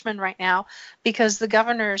in Richmond right now, because the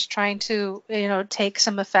governor is trying to, take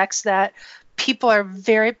some effects that people are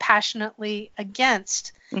very passionately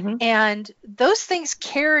against. And those things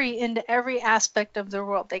carry into every aspect of their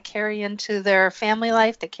world. They carry into their family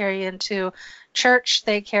life, they carry into church,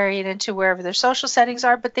 they carry it into wherever their social settings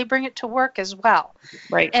are, but they bring it to work as well.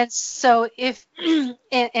 Right. And so if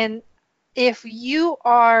you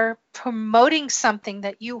are promoting something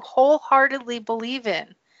that you wholeheartedly believe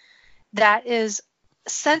in that is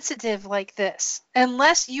sensitive like this,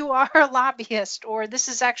 unless you are a lobbyist or this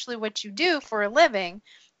is actually what you do for a living,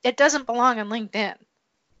 it doesn't belong on LinkedIn.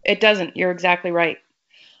 It doesn't. You're exactly right.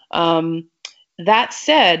 That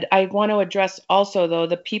said, I want to address also, though,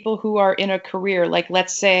 the people who are in a career, like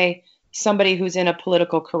let's say somebody who's in a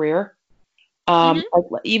political career,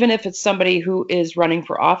 even if it's somebody who is running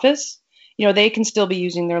for office, they can still be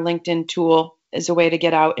using their LinkedIn tool as a way to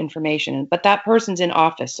get out information. But that person's in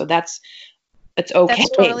office, so it's okay.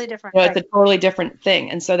 That's totally different. It's a totally different thing.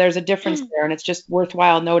 And so there's a difference there, and it's just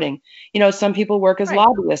worthwhile noting. Some people work as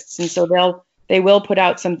lobbyists, and so they will put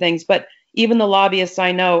out some things, but even the lobbyists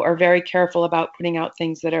I know are very careful about putting out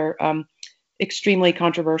things that are extremely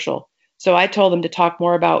controversial. So I told them to talk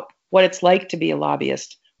more about what it's like to be a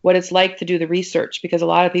lobbyist, what it's like to do the research, because a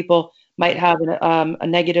lot of people might have a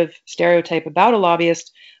negative stereotype about a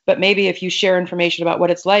lobbyist, but maybe if you share information about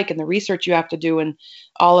what it's like and the research you have to do and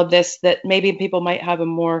all of this, that maybe people might have a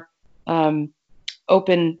more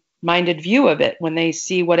open-minded view of it when they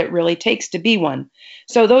see what it really takes to be one.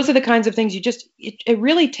 So those are the kinds of things it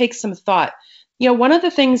really takes some thought. One of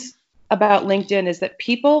the things about LinkedIn is that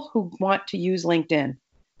people who want to use LinkedIn,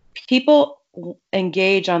 people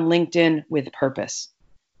engage on LinkedIn with purpose.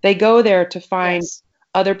 They go there to find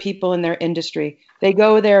other people in their industry. They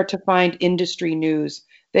go there to find industry news.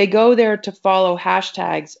 They go there to follow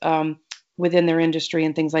hashtags within their industry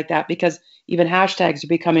and things like that, because even hashtags are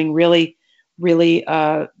becoming really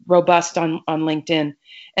robust on LinkedIn.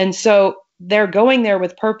 And so they're going there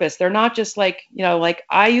with purpose. They're not just like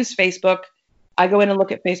I use Facebook. I go in and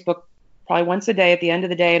look at Facebook probably once a day at the end of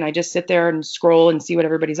the day, and I just sit there and scroll and see what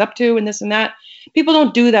everybody's up to and this and that. People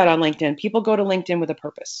don't do that on LinkedIn. People go to LinkedIn with a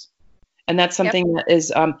purpose. And that's something that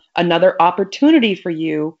is another opportunity for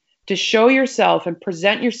you to show yourself and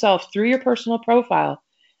present yourself through your personal profile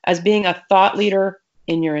as being a thought leader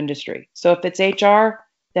in your industry. So if it's HR,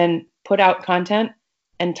 then put out content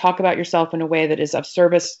and talk about yourself in a way that is of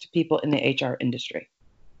service to people in the HR industry.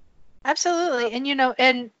 Absolutely. And,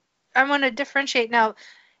 and I want to differentiate now.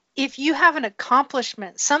 If you have an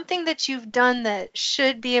accomplishment, something that you've done that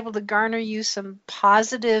should be able to garner you some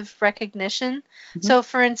positive recognition. So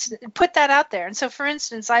for instance, put that out there. And so for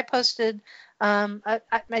instance, I posted, I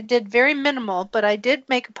did very minimal, but I did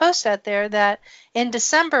make a post out there that in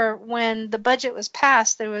December, when the budget was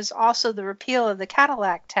passed, there was also the repeal of the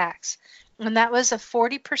Cadillac tax. And that was a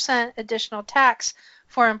 40% additional tax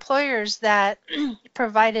for employers that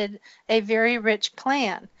provided a very rich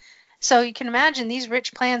plan. So you can imagine these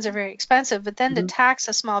rich plans are very expensive, but then to tax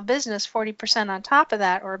a small business 40% on top of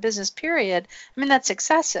that, or a business period, that's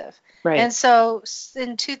excessive. Right. And so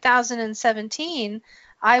in 2017,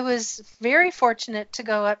 I was very fortunate to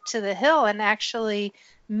go up to the Hill and actually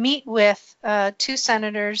meet with 2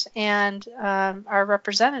 senators and our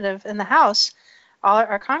representative in the House,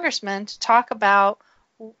 our congressman, to talk about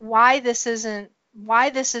why this is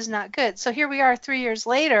not good. So here we are 3 years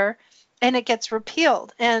later. and it gets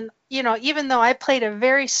repealed. And, even though I played a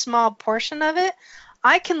very small portion of it,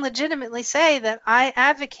 I can legitimately say that I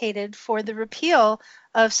advocated for the repeal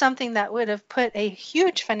of something that would have put a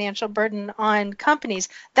huge financial burden on companies.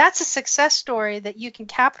 That's a success story that you can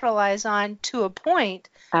capitalize on to a point.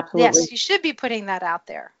 Absolutely. Yes, you should be putting that out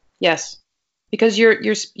there. Yes, because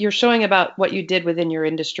you're showing about what you did within your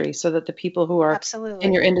industry, so that the people who are Absolutely.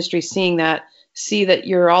 in your industry see that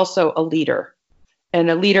you're also a leader, and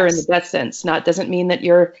a leader in the best sense. Doesn't mean that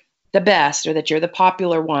you're the best or that you're the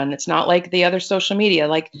popular one. It's not like the other social media.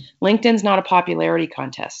 Like LinkedIn's not a popularity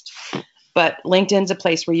contest, but LinkedIn's a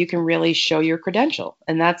place where you can really show your credential,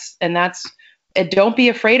 and don't be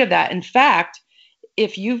afraid of that. In fact,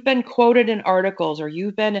 if you've been quoted in articles or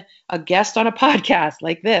you've been a guest on a podcast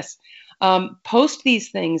like this, post these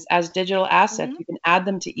things as digital assets. You can add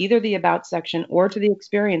them to either the About section or to the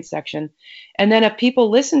Experience section. And then if people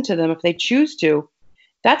listen to them, if they choose to,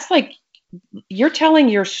 that's like you're telling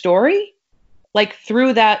your story, like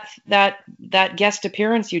through that guest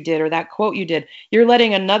appearance you did or that quote you did. You're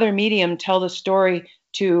letting another medium tell the story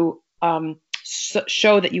to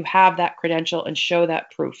show that you have that credential and show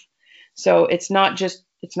that proof. So it's not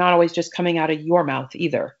always just coming out of your mouth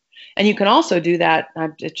either. And you can also do that.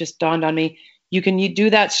 It just dawned on me. You do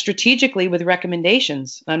that strategically with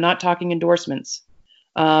recommendations. I'm not talking endorsements.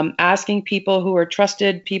 Asking people who are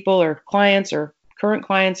trusted people or clients or current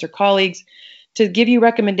clients or colleagues to give you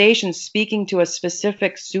recommendations, speaking to a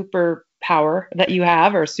specific superpower that you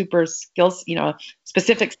have or super skills,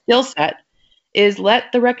 specific skill set, is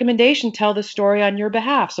let the recommendation tell the story on your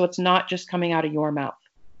behalf. So it's not just coming out of your mouth.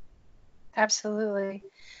 Absolutely.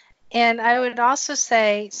 And I would also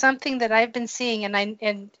say something that I've been seeing,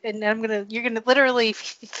 and you're gonna literally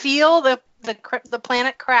feel the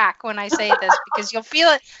planet crack when I say this, because you'll feel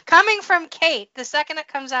it coming from Kate the second it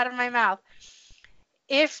comes out of my mouth.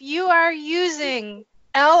 If you are using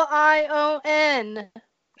LION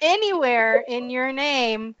anywhere in your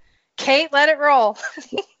name, Kate, let it roll.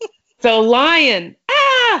 So LION,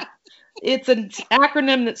 it's an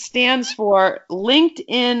acronym that stands for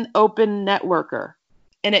LinkedIn Open Networker.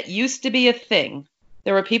 And it used to be a thing.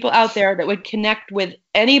 There were people out there that would connect with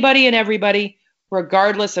anybody and everybody,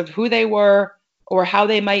 regardless of who they were or how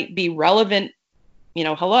they might be relevant,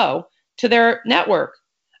 to their network.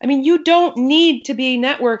 I mean, you don't need to be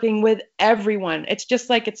networking with everyone. It's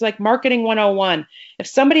like marketing 101. If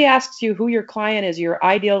somebody asks you who your client is, your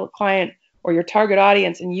ideal client or your target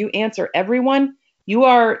audience, and you answer everyone,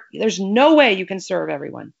 there's no way you can serve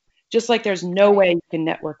everyone. Just like there's no way you can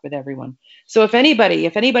network with everyone. So if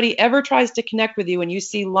anybody ever tries to connect with you and you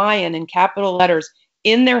see LION in capital letters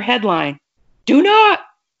in their headline, do not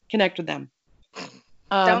connect with them.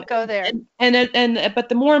 Don't go there. But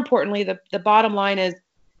the more importantly, the bottom line is,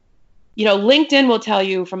 LinkedIn will tell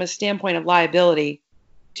you from a standpoint of liability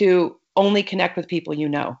to only connect with people you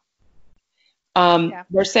know.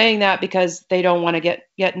 They're saying that because they don't want to get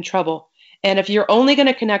in trouble. And if you're only going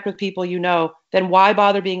to connect with people you know, then why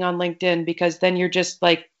bother being on LinkedIn? Because then you're just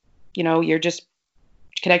you're just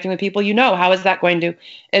connecting with people you know. How is that going to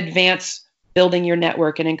advance building your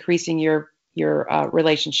network and increasing your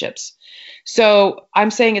relationships? So I'm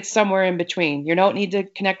saying it's somewhere in between. You don't need to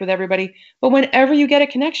connect with everybody, but whenever you get a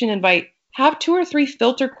connection invite, have 2 or 3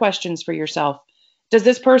 filter questions for yourself. Does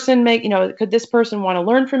this person could this person want to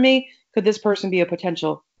learn from me? Could this person be a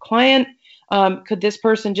potential client? Could this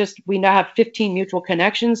person we now have 15 mutual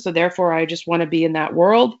connections, so therefore I just want to be in that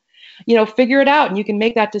world? Figure it out, and you can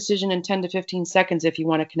make that decision in 10 to 15 seconds if you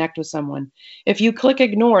want to connect with someone. If you click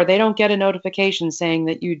ignore, they don't get a notification saying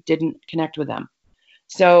that you didn't connect with them.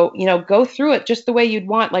 So, go through it just the way you'd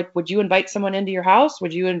want. Like, would you invite someone into your house?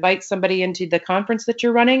 Would you invite somebody into the conference that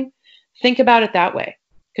you're running? Think about it that way,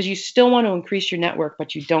 because you still want to increase your network,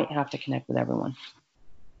 but you don't have to connect with everyone.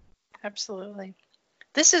 Absolutely.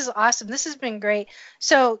 This is awesome. This has been great.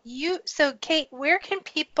 So Kate, where can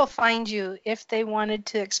people find you if they wanted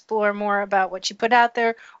to explore more about what you put out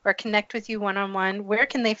there or connect with you one-on-one? Where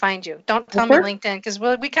can they find you? Don't tell me LinkedIn, because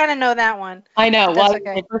we kind of know that one. I know. Well,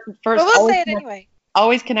 okay. First, but we'll say it anyway.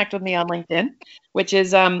 Always connect with me on LinkedIn, which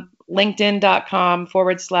is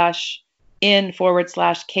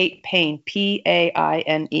linkedin.com/in/Kate Payne,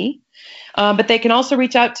 Paine. But they can also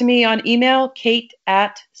reach out to me on email,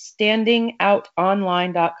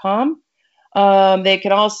 kate@standingoutonline.com. They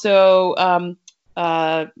can also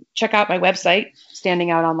check out my website,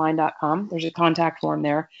 standingoutonline.com. There's a contact form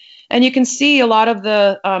there. And you can see a lot of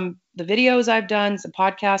the videos I've done, some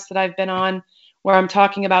podcasts that I've been on, where I'm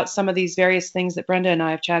talking about some of these various things that Brenda and I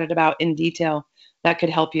have chatted about in detail that could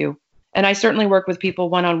help you. And I certainly work with people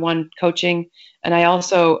one-on-one coaching. And I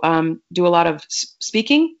also do a lot of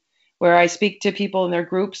speaking, where I speak to people in their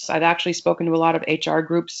groups. I've actually spoken to a lot of HR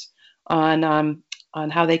groups on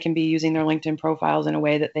how they can be using their LinkedIn profiles in a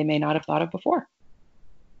way that they may not have thought of before.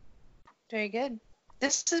 Very good.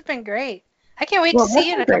 This has been great. I can't wait Well, to that's see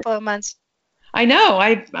you in a great. couple of months. I know.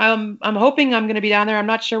 I'm hoping I'm going to be down there. I'm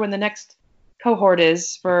not sure when the next cohort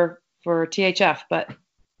is for THF, but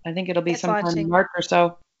I think it'll be It's sometime in launching. March or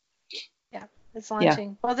so. Yeah, it's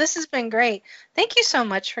launching. Well, this has been great. Thank you so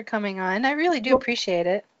much for coming on. I really do appreciate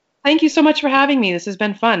it. Thank you so much for having me. This has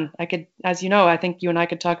been fun. I could, as you know, I think you and I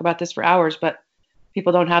could talk about this for hours, but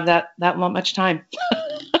people don't have that much time.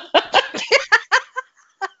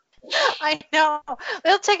 I know.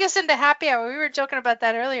 It'll take us into happy hour. We were joking about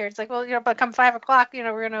that earlier. It's like, well, but come 5 o'clock,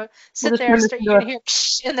 we're going to sit there and start, you're going to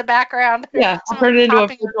hear in the background. Yeah, I'll turn it into a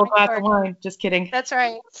virtual glass of wine. Just kidding. That's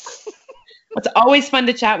right. It's always fun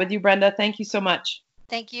to chat with you, Brenda. Thank you so much.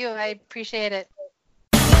 Thank you. I appreciate it.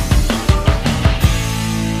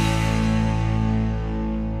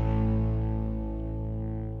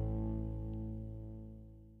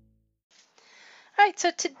 All right,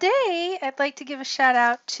 so today I'd like to give a shout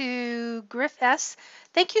out to Griff S.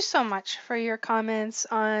 Thank you so much for your comments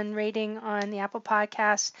on rating on the Apple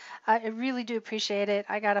Podcast. I really do appreciate it.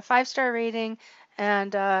 I got a 5-star rating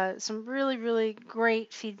and some really, really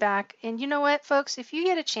great feedback. And you know what, folks? If you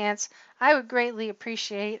get a chance, I would greatly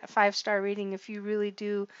appreciate a 5-star rating if you really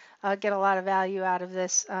do get a lot of value out of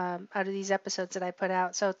this, out of these episodes that I put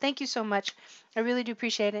out. So thank you so much. I really do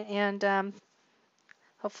appreciate it. And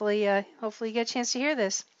hopefully you get a chance to hear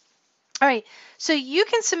this. All right, so you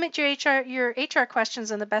can submit your HR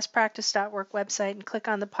questions on the bestpractice.work website and click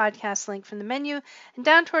on the podcast link from the menu. And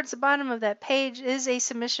down towards the bottom of that page is a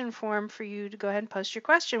submission form for you to go ahead and post your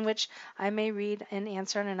question, which I may read and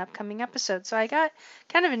answer on an upcoming episode. So I got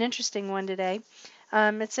kind of an interesting one today.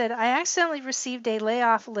 It said, I accidentally received a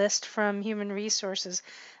layoff list from Human Resources.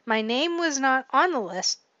 My name was not on the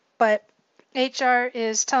list, but HR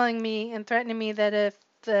is telling me and threatening me that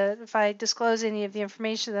if I disclose any of the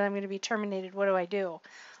information that I'm going to be terminated, what do I do?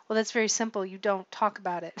 Well, that's very simple. You don't talk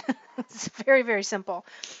about it. It's very, very simple.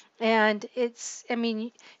 And here's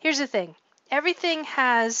the thing. Everything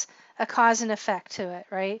has a cause and effect to it,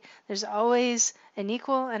 right? There's always an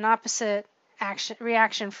equal and opposite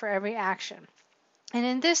reaction for every action. And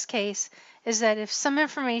in this case is that if some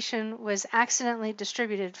information was accidentally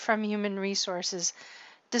distributed from Human Resources,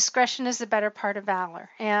 discretion is the better part of valor.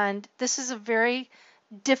 And this is a very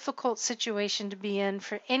difficult situation to be in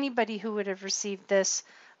for anybody who would have received this,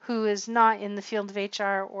 who is not in the field of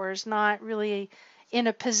HR or is not really in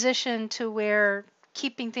a position to where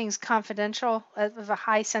keeping things confidential of a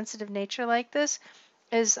high sensitive nature like this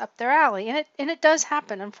is up their alley. And it does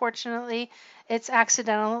happen. Unfortunately, it's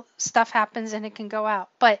accidental. Stuff happens and it can go out.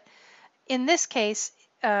 But in this case,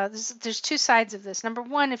 there's two sides of this. Number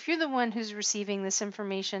one, if you're the one who's receiving this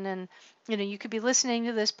information and you could be listening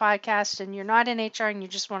to this podcast and you're not in HR and you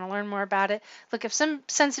just want to learn more about it. Look, if some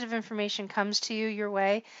sensitive information comes to you your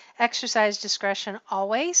way, exercise discretion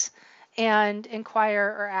always and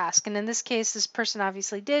inquire or ask. And in this case, this person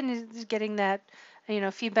obviously did and is getting that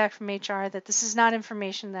feedback from HR that this is not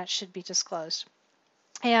information that should be disclosed.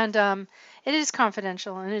 And it is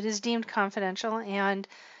confidential and it is deemed confidential, and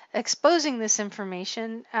exposing this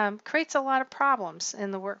information creates a lot of problems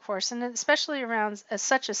in the workforce, and especially around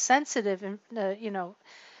such a sensitive,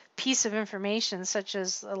 piece of information such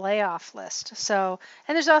as a layoff list. So,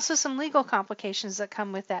 and there's also some legal complications that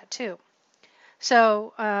come with that too.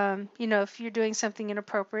 So, if you're doing something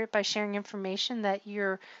inappropriate by sharing information that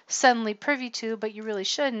you're suddenly privy to, but you really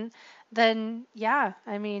shouldn't, then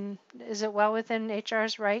is it well within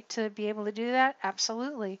HR's right to be able to do that?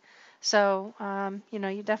 Absolutely. So,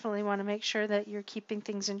 you definitely want to make sure that you're keeping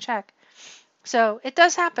things in check. So it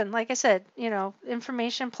does happen. Like I said,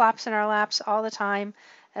 information plops in our laps all the time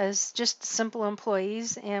as just simple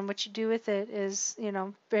employees. And what you do with it is,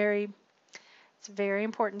 it's very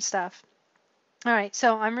important stuff. All right.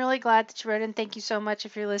 So I'm really glad that you wrote in. Thank you so much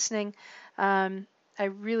if you're listening. I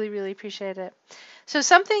really, really appreciate it. So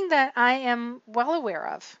something that I am well aware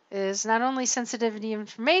of is not only sensitivity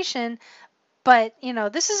information, but,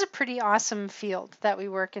 this is a pretty awesome field that we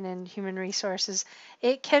work in Human Resources.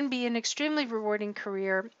 It can be an extremely rewarding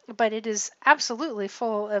career, but it is absolutely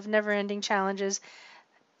full of never-ending challenges.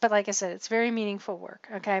 But like I said, it's very meaningful work,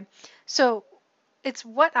 okay? So it's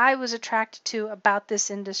what I was attracted to about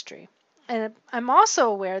this industry. And I'm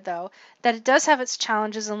also aware, though, that it does have its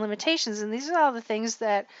challenges and limitations. And these are all the things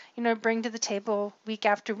that, bring to the table week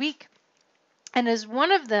after week. And as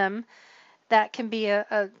one of them, that can be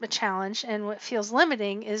a challenge, and what feels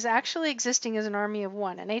limiting is actually existing as an army of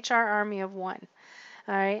one, an HR army of one.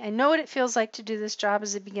 All right. I know what it feels like to do this job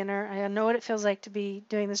as a beginner. I know what it feels like to be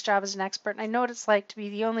doing this job as an expert. And I know what it's like to be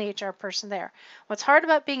the only HR person there. What's hard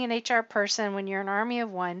about being an HR person when you're an army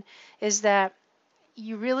of one is that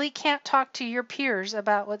you really can't talk to your peers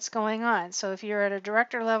about what's going on. So if you're at a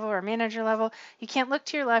director level or manager level, you can't look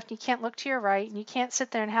to your left, you can't look to your right, and you can't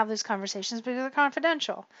sit there and have those conversations because they're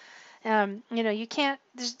confidential. You can't,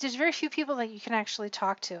 there's very few people that you can actually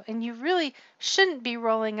talk to. And you really shouldn't be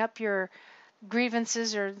rolling up your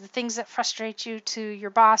grievances or the things that frustrate you to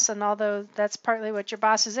your boss, and although that's partly what your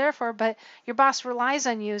boss is there for, but your boss relies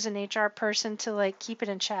on you as an HR person to like keep it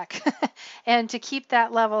in check and to keep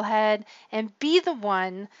that level head and be the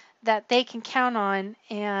one that they can count on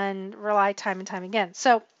and rely time and time again.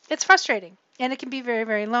 So it's frustrating and it can be very,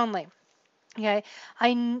 very lonely. Okay,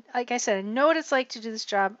 like I said, I know what it's like to do this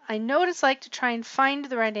job. I know what it's like to try and find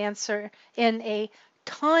the right answer in a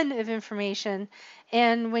ton of information,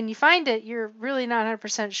 and when you find it, you're really not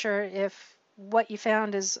 100% sure if what you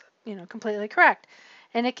found is, completely correct.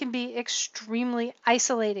 And it can be extremely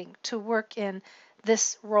isolating to work in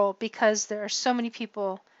this role because there are so many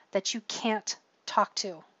people that you can't talk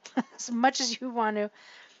to. As much as you want to,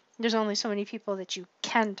 there's only so many people that you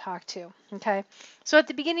can talk to. Okay, so at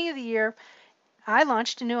the beginning of the year, I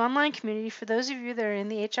launched a new online community for those of you that are in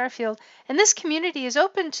the HR field, and this community is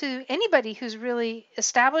open to anybody who's really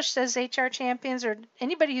established as HR champions or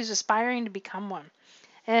anybody who's aspiring to become one.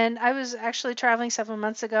 And I was actually traveling several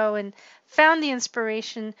months ago and found the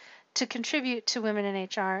inspiration to contribute to women in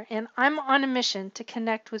HR, and I'm on a mission to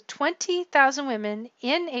connect with 20,000 women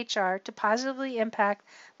in HR to positively impact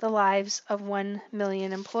the lives of 1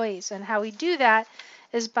 million employees. And how we do that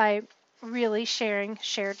is by really sharing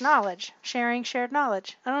shared knowledge. Sharing shared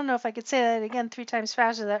knowledge. I don't know if I could say that again 3 times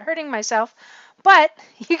faster without hurting myself, but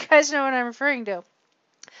you guys know what I'm referring to.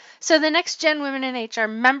 So the Next Gen Women in HR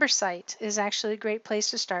member site is actually a great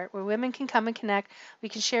place to start, where women can come and connect. We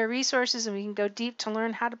can share resources and we can go deep to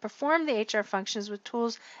learn how to perform the HR functions with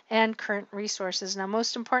tools and current resources. Now,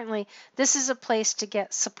 most importantly, this is a place to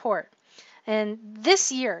get support. And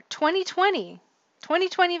this year, 2020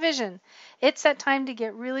 vision, it's that time to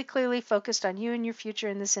get really clearly focused on you and your future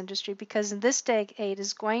in this industry, because in this decade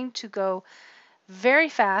is going to go very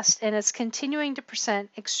fast and it's continuing to present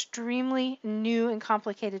extremely new and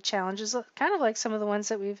complicated challenges, kind of like some of the ones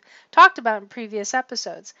that we've talked about in previous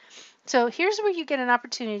episodes. So here's where you get an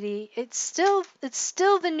opportunity. It's still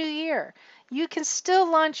the new year. You can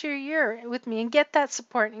still launch your year with me and get that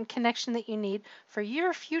support and connection that you need for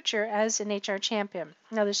your future as an HR champion.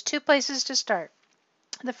 Now, there's 2 places to start.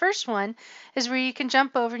 The first one is where you can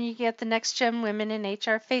jump over and you get the Next Gen Women in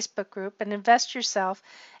HR Facebook group and invest yourself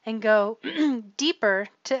and go deeper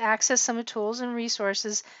to access some of the tools and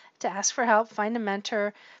resources to ask for help, find a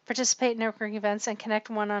mentor, participate in networking events, and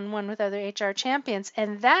connect one-on-one with other HR champions.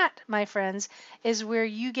 And that, my friends, is where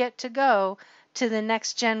you get to go to the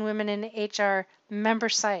Next Gen Women in HR member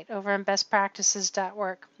site over on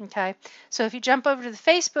bestpractices.org. Okay, so if you jump over to the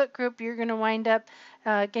Facebook group, you're going to wind up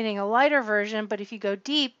getting a lighter version, but if you go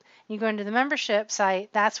deep, you go into the membership site,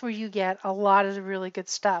 that's where you get a lot of the really good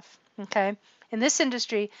stuff. Okay, in this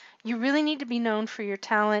industry, you really need to be known for your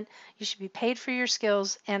talent. You should be paid for your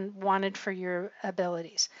skills and wanted for your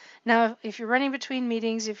abilities. Now, if you're running between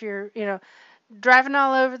meetings, if you're, driving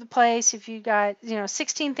all over the place, if you got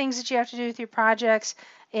 16 things that you have to do with your projects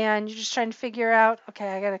and you're just trying to figure out, okay,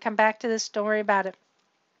 I got to come back to this, don't worry about it.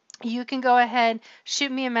 You can go ahead, shoot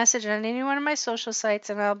me a message on any one of my social sites,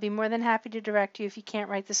 and I'll be more than happy to direct you if you can't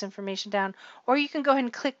write this information down. Or you can go ahead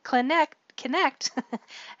and click connect.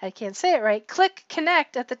 I can't say it right. Click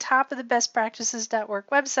connect at the top of the bestpractices.org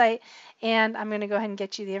website, and I'm going to go ahead and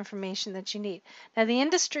get you the information that you need. Now, the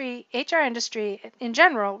industry, HR industry in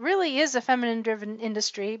general, really is a feminine-driven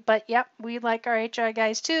industry, but yep, we like our HR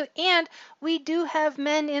guys too, and we do have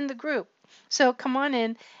men in the group. So come on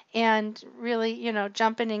in and really,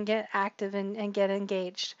 jump in and get active and get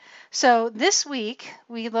engaged. So this week,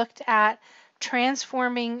 we looked at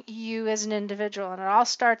transforming you as an individual, and it all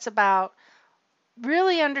starts about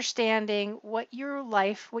really understanding what you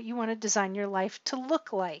want to design your life to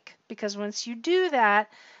look like. Because once you do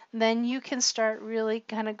that, then you can start really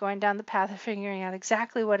kind of going down the path of figuring out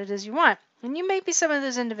exactly what it is you want. And you may be some of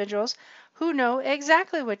those individuals who know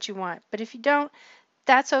exactly what you want. But if you don't,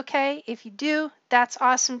 that's okay. If you do, that's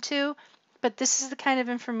awesome too. But this is the kind of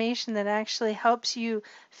information that actually helps you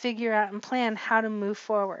figure out and plan how to move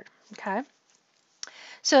forward. Okay?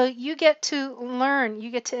 So you get to learn,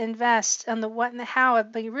 you get to invest on the what and the how,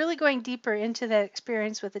 but you're really going deeper into that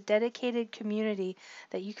experience with a dedicated community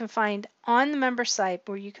that you can find on the member site,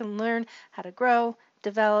 where you can learn how to grow,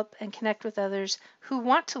 develop, and connect with others who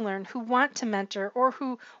want to learn, who want to mentor, or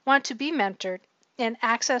who want to be mentored, and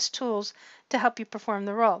access tools to help you perform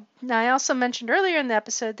the role. Now, I also mentioned earlier in the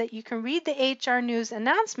episode that you can read the HR news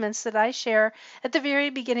announcements that I share at the very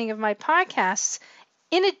beginning of my podcasts.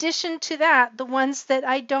 In addition to that, the ones that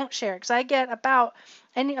I don't share, because I get about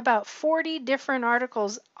 40 different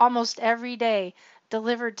articles almost every day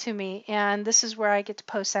delivered to me, and this is where I get to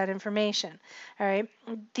post that information. All right.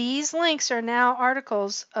 These links are now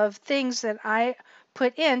articles of things that I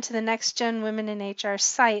put into the Next Gen Women in HR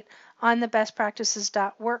site on the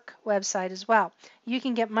bestpractices.work website as well. You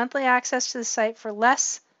can get monthly access to the site for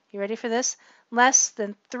less, you ready for this? Less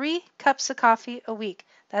than 3 cups of coffee a week.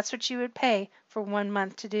 That's what you would pay for 1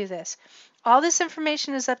 month to do this. All this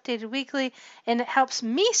information is updated weekly, and it helps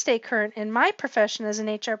me stay current in my profession as an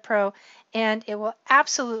HR pro, and it will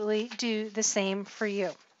absolutely do the same for you.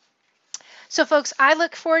 So, folks, I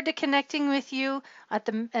look forward to connecting with you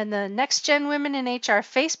in the Next Gen Women in HR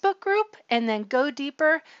Facebook group, and then go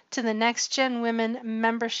deeper to the Next Gen Women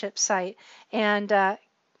membership site and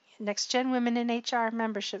Next Gen Women in HR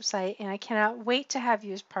membership site, and I cannot wait to have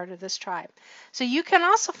you as part of this tribe. So you can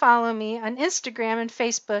also follow me on Instagram and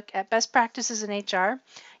Facebook at Best Practices in HR.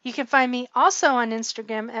 You can find me also on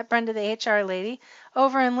Instagram at Brenda the HR Lady.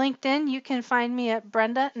 Over on LinkedIn, you can find me at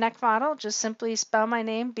Brenda Neckvatal. Just simply spell my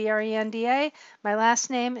name, Brenda. My last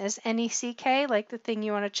name is Neck, like the thing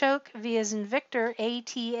you want to choke, V as in Victor,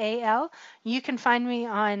 Atal. You can find me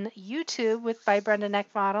on YouTube by Brenda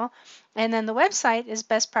Neckvatal. And then the website is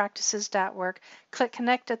bestpractices.work. Click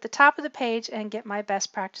connect at the top of the page and get my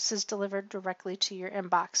best practices delivered directly to your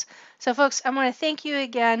inbox. So, folks, I want to thank you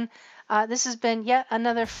again. This has been yet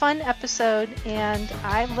another fun episode, and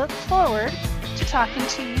I look forward to talking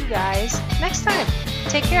to you guys next time.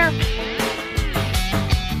 Take care.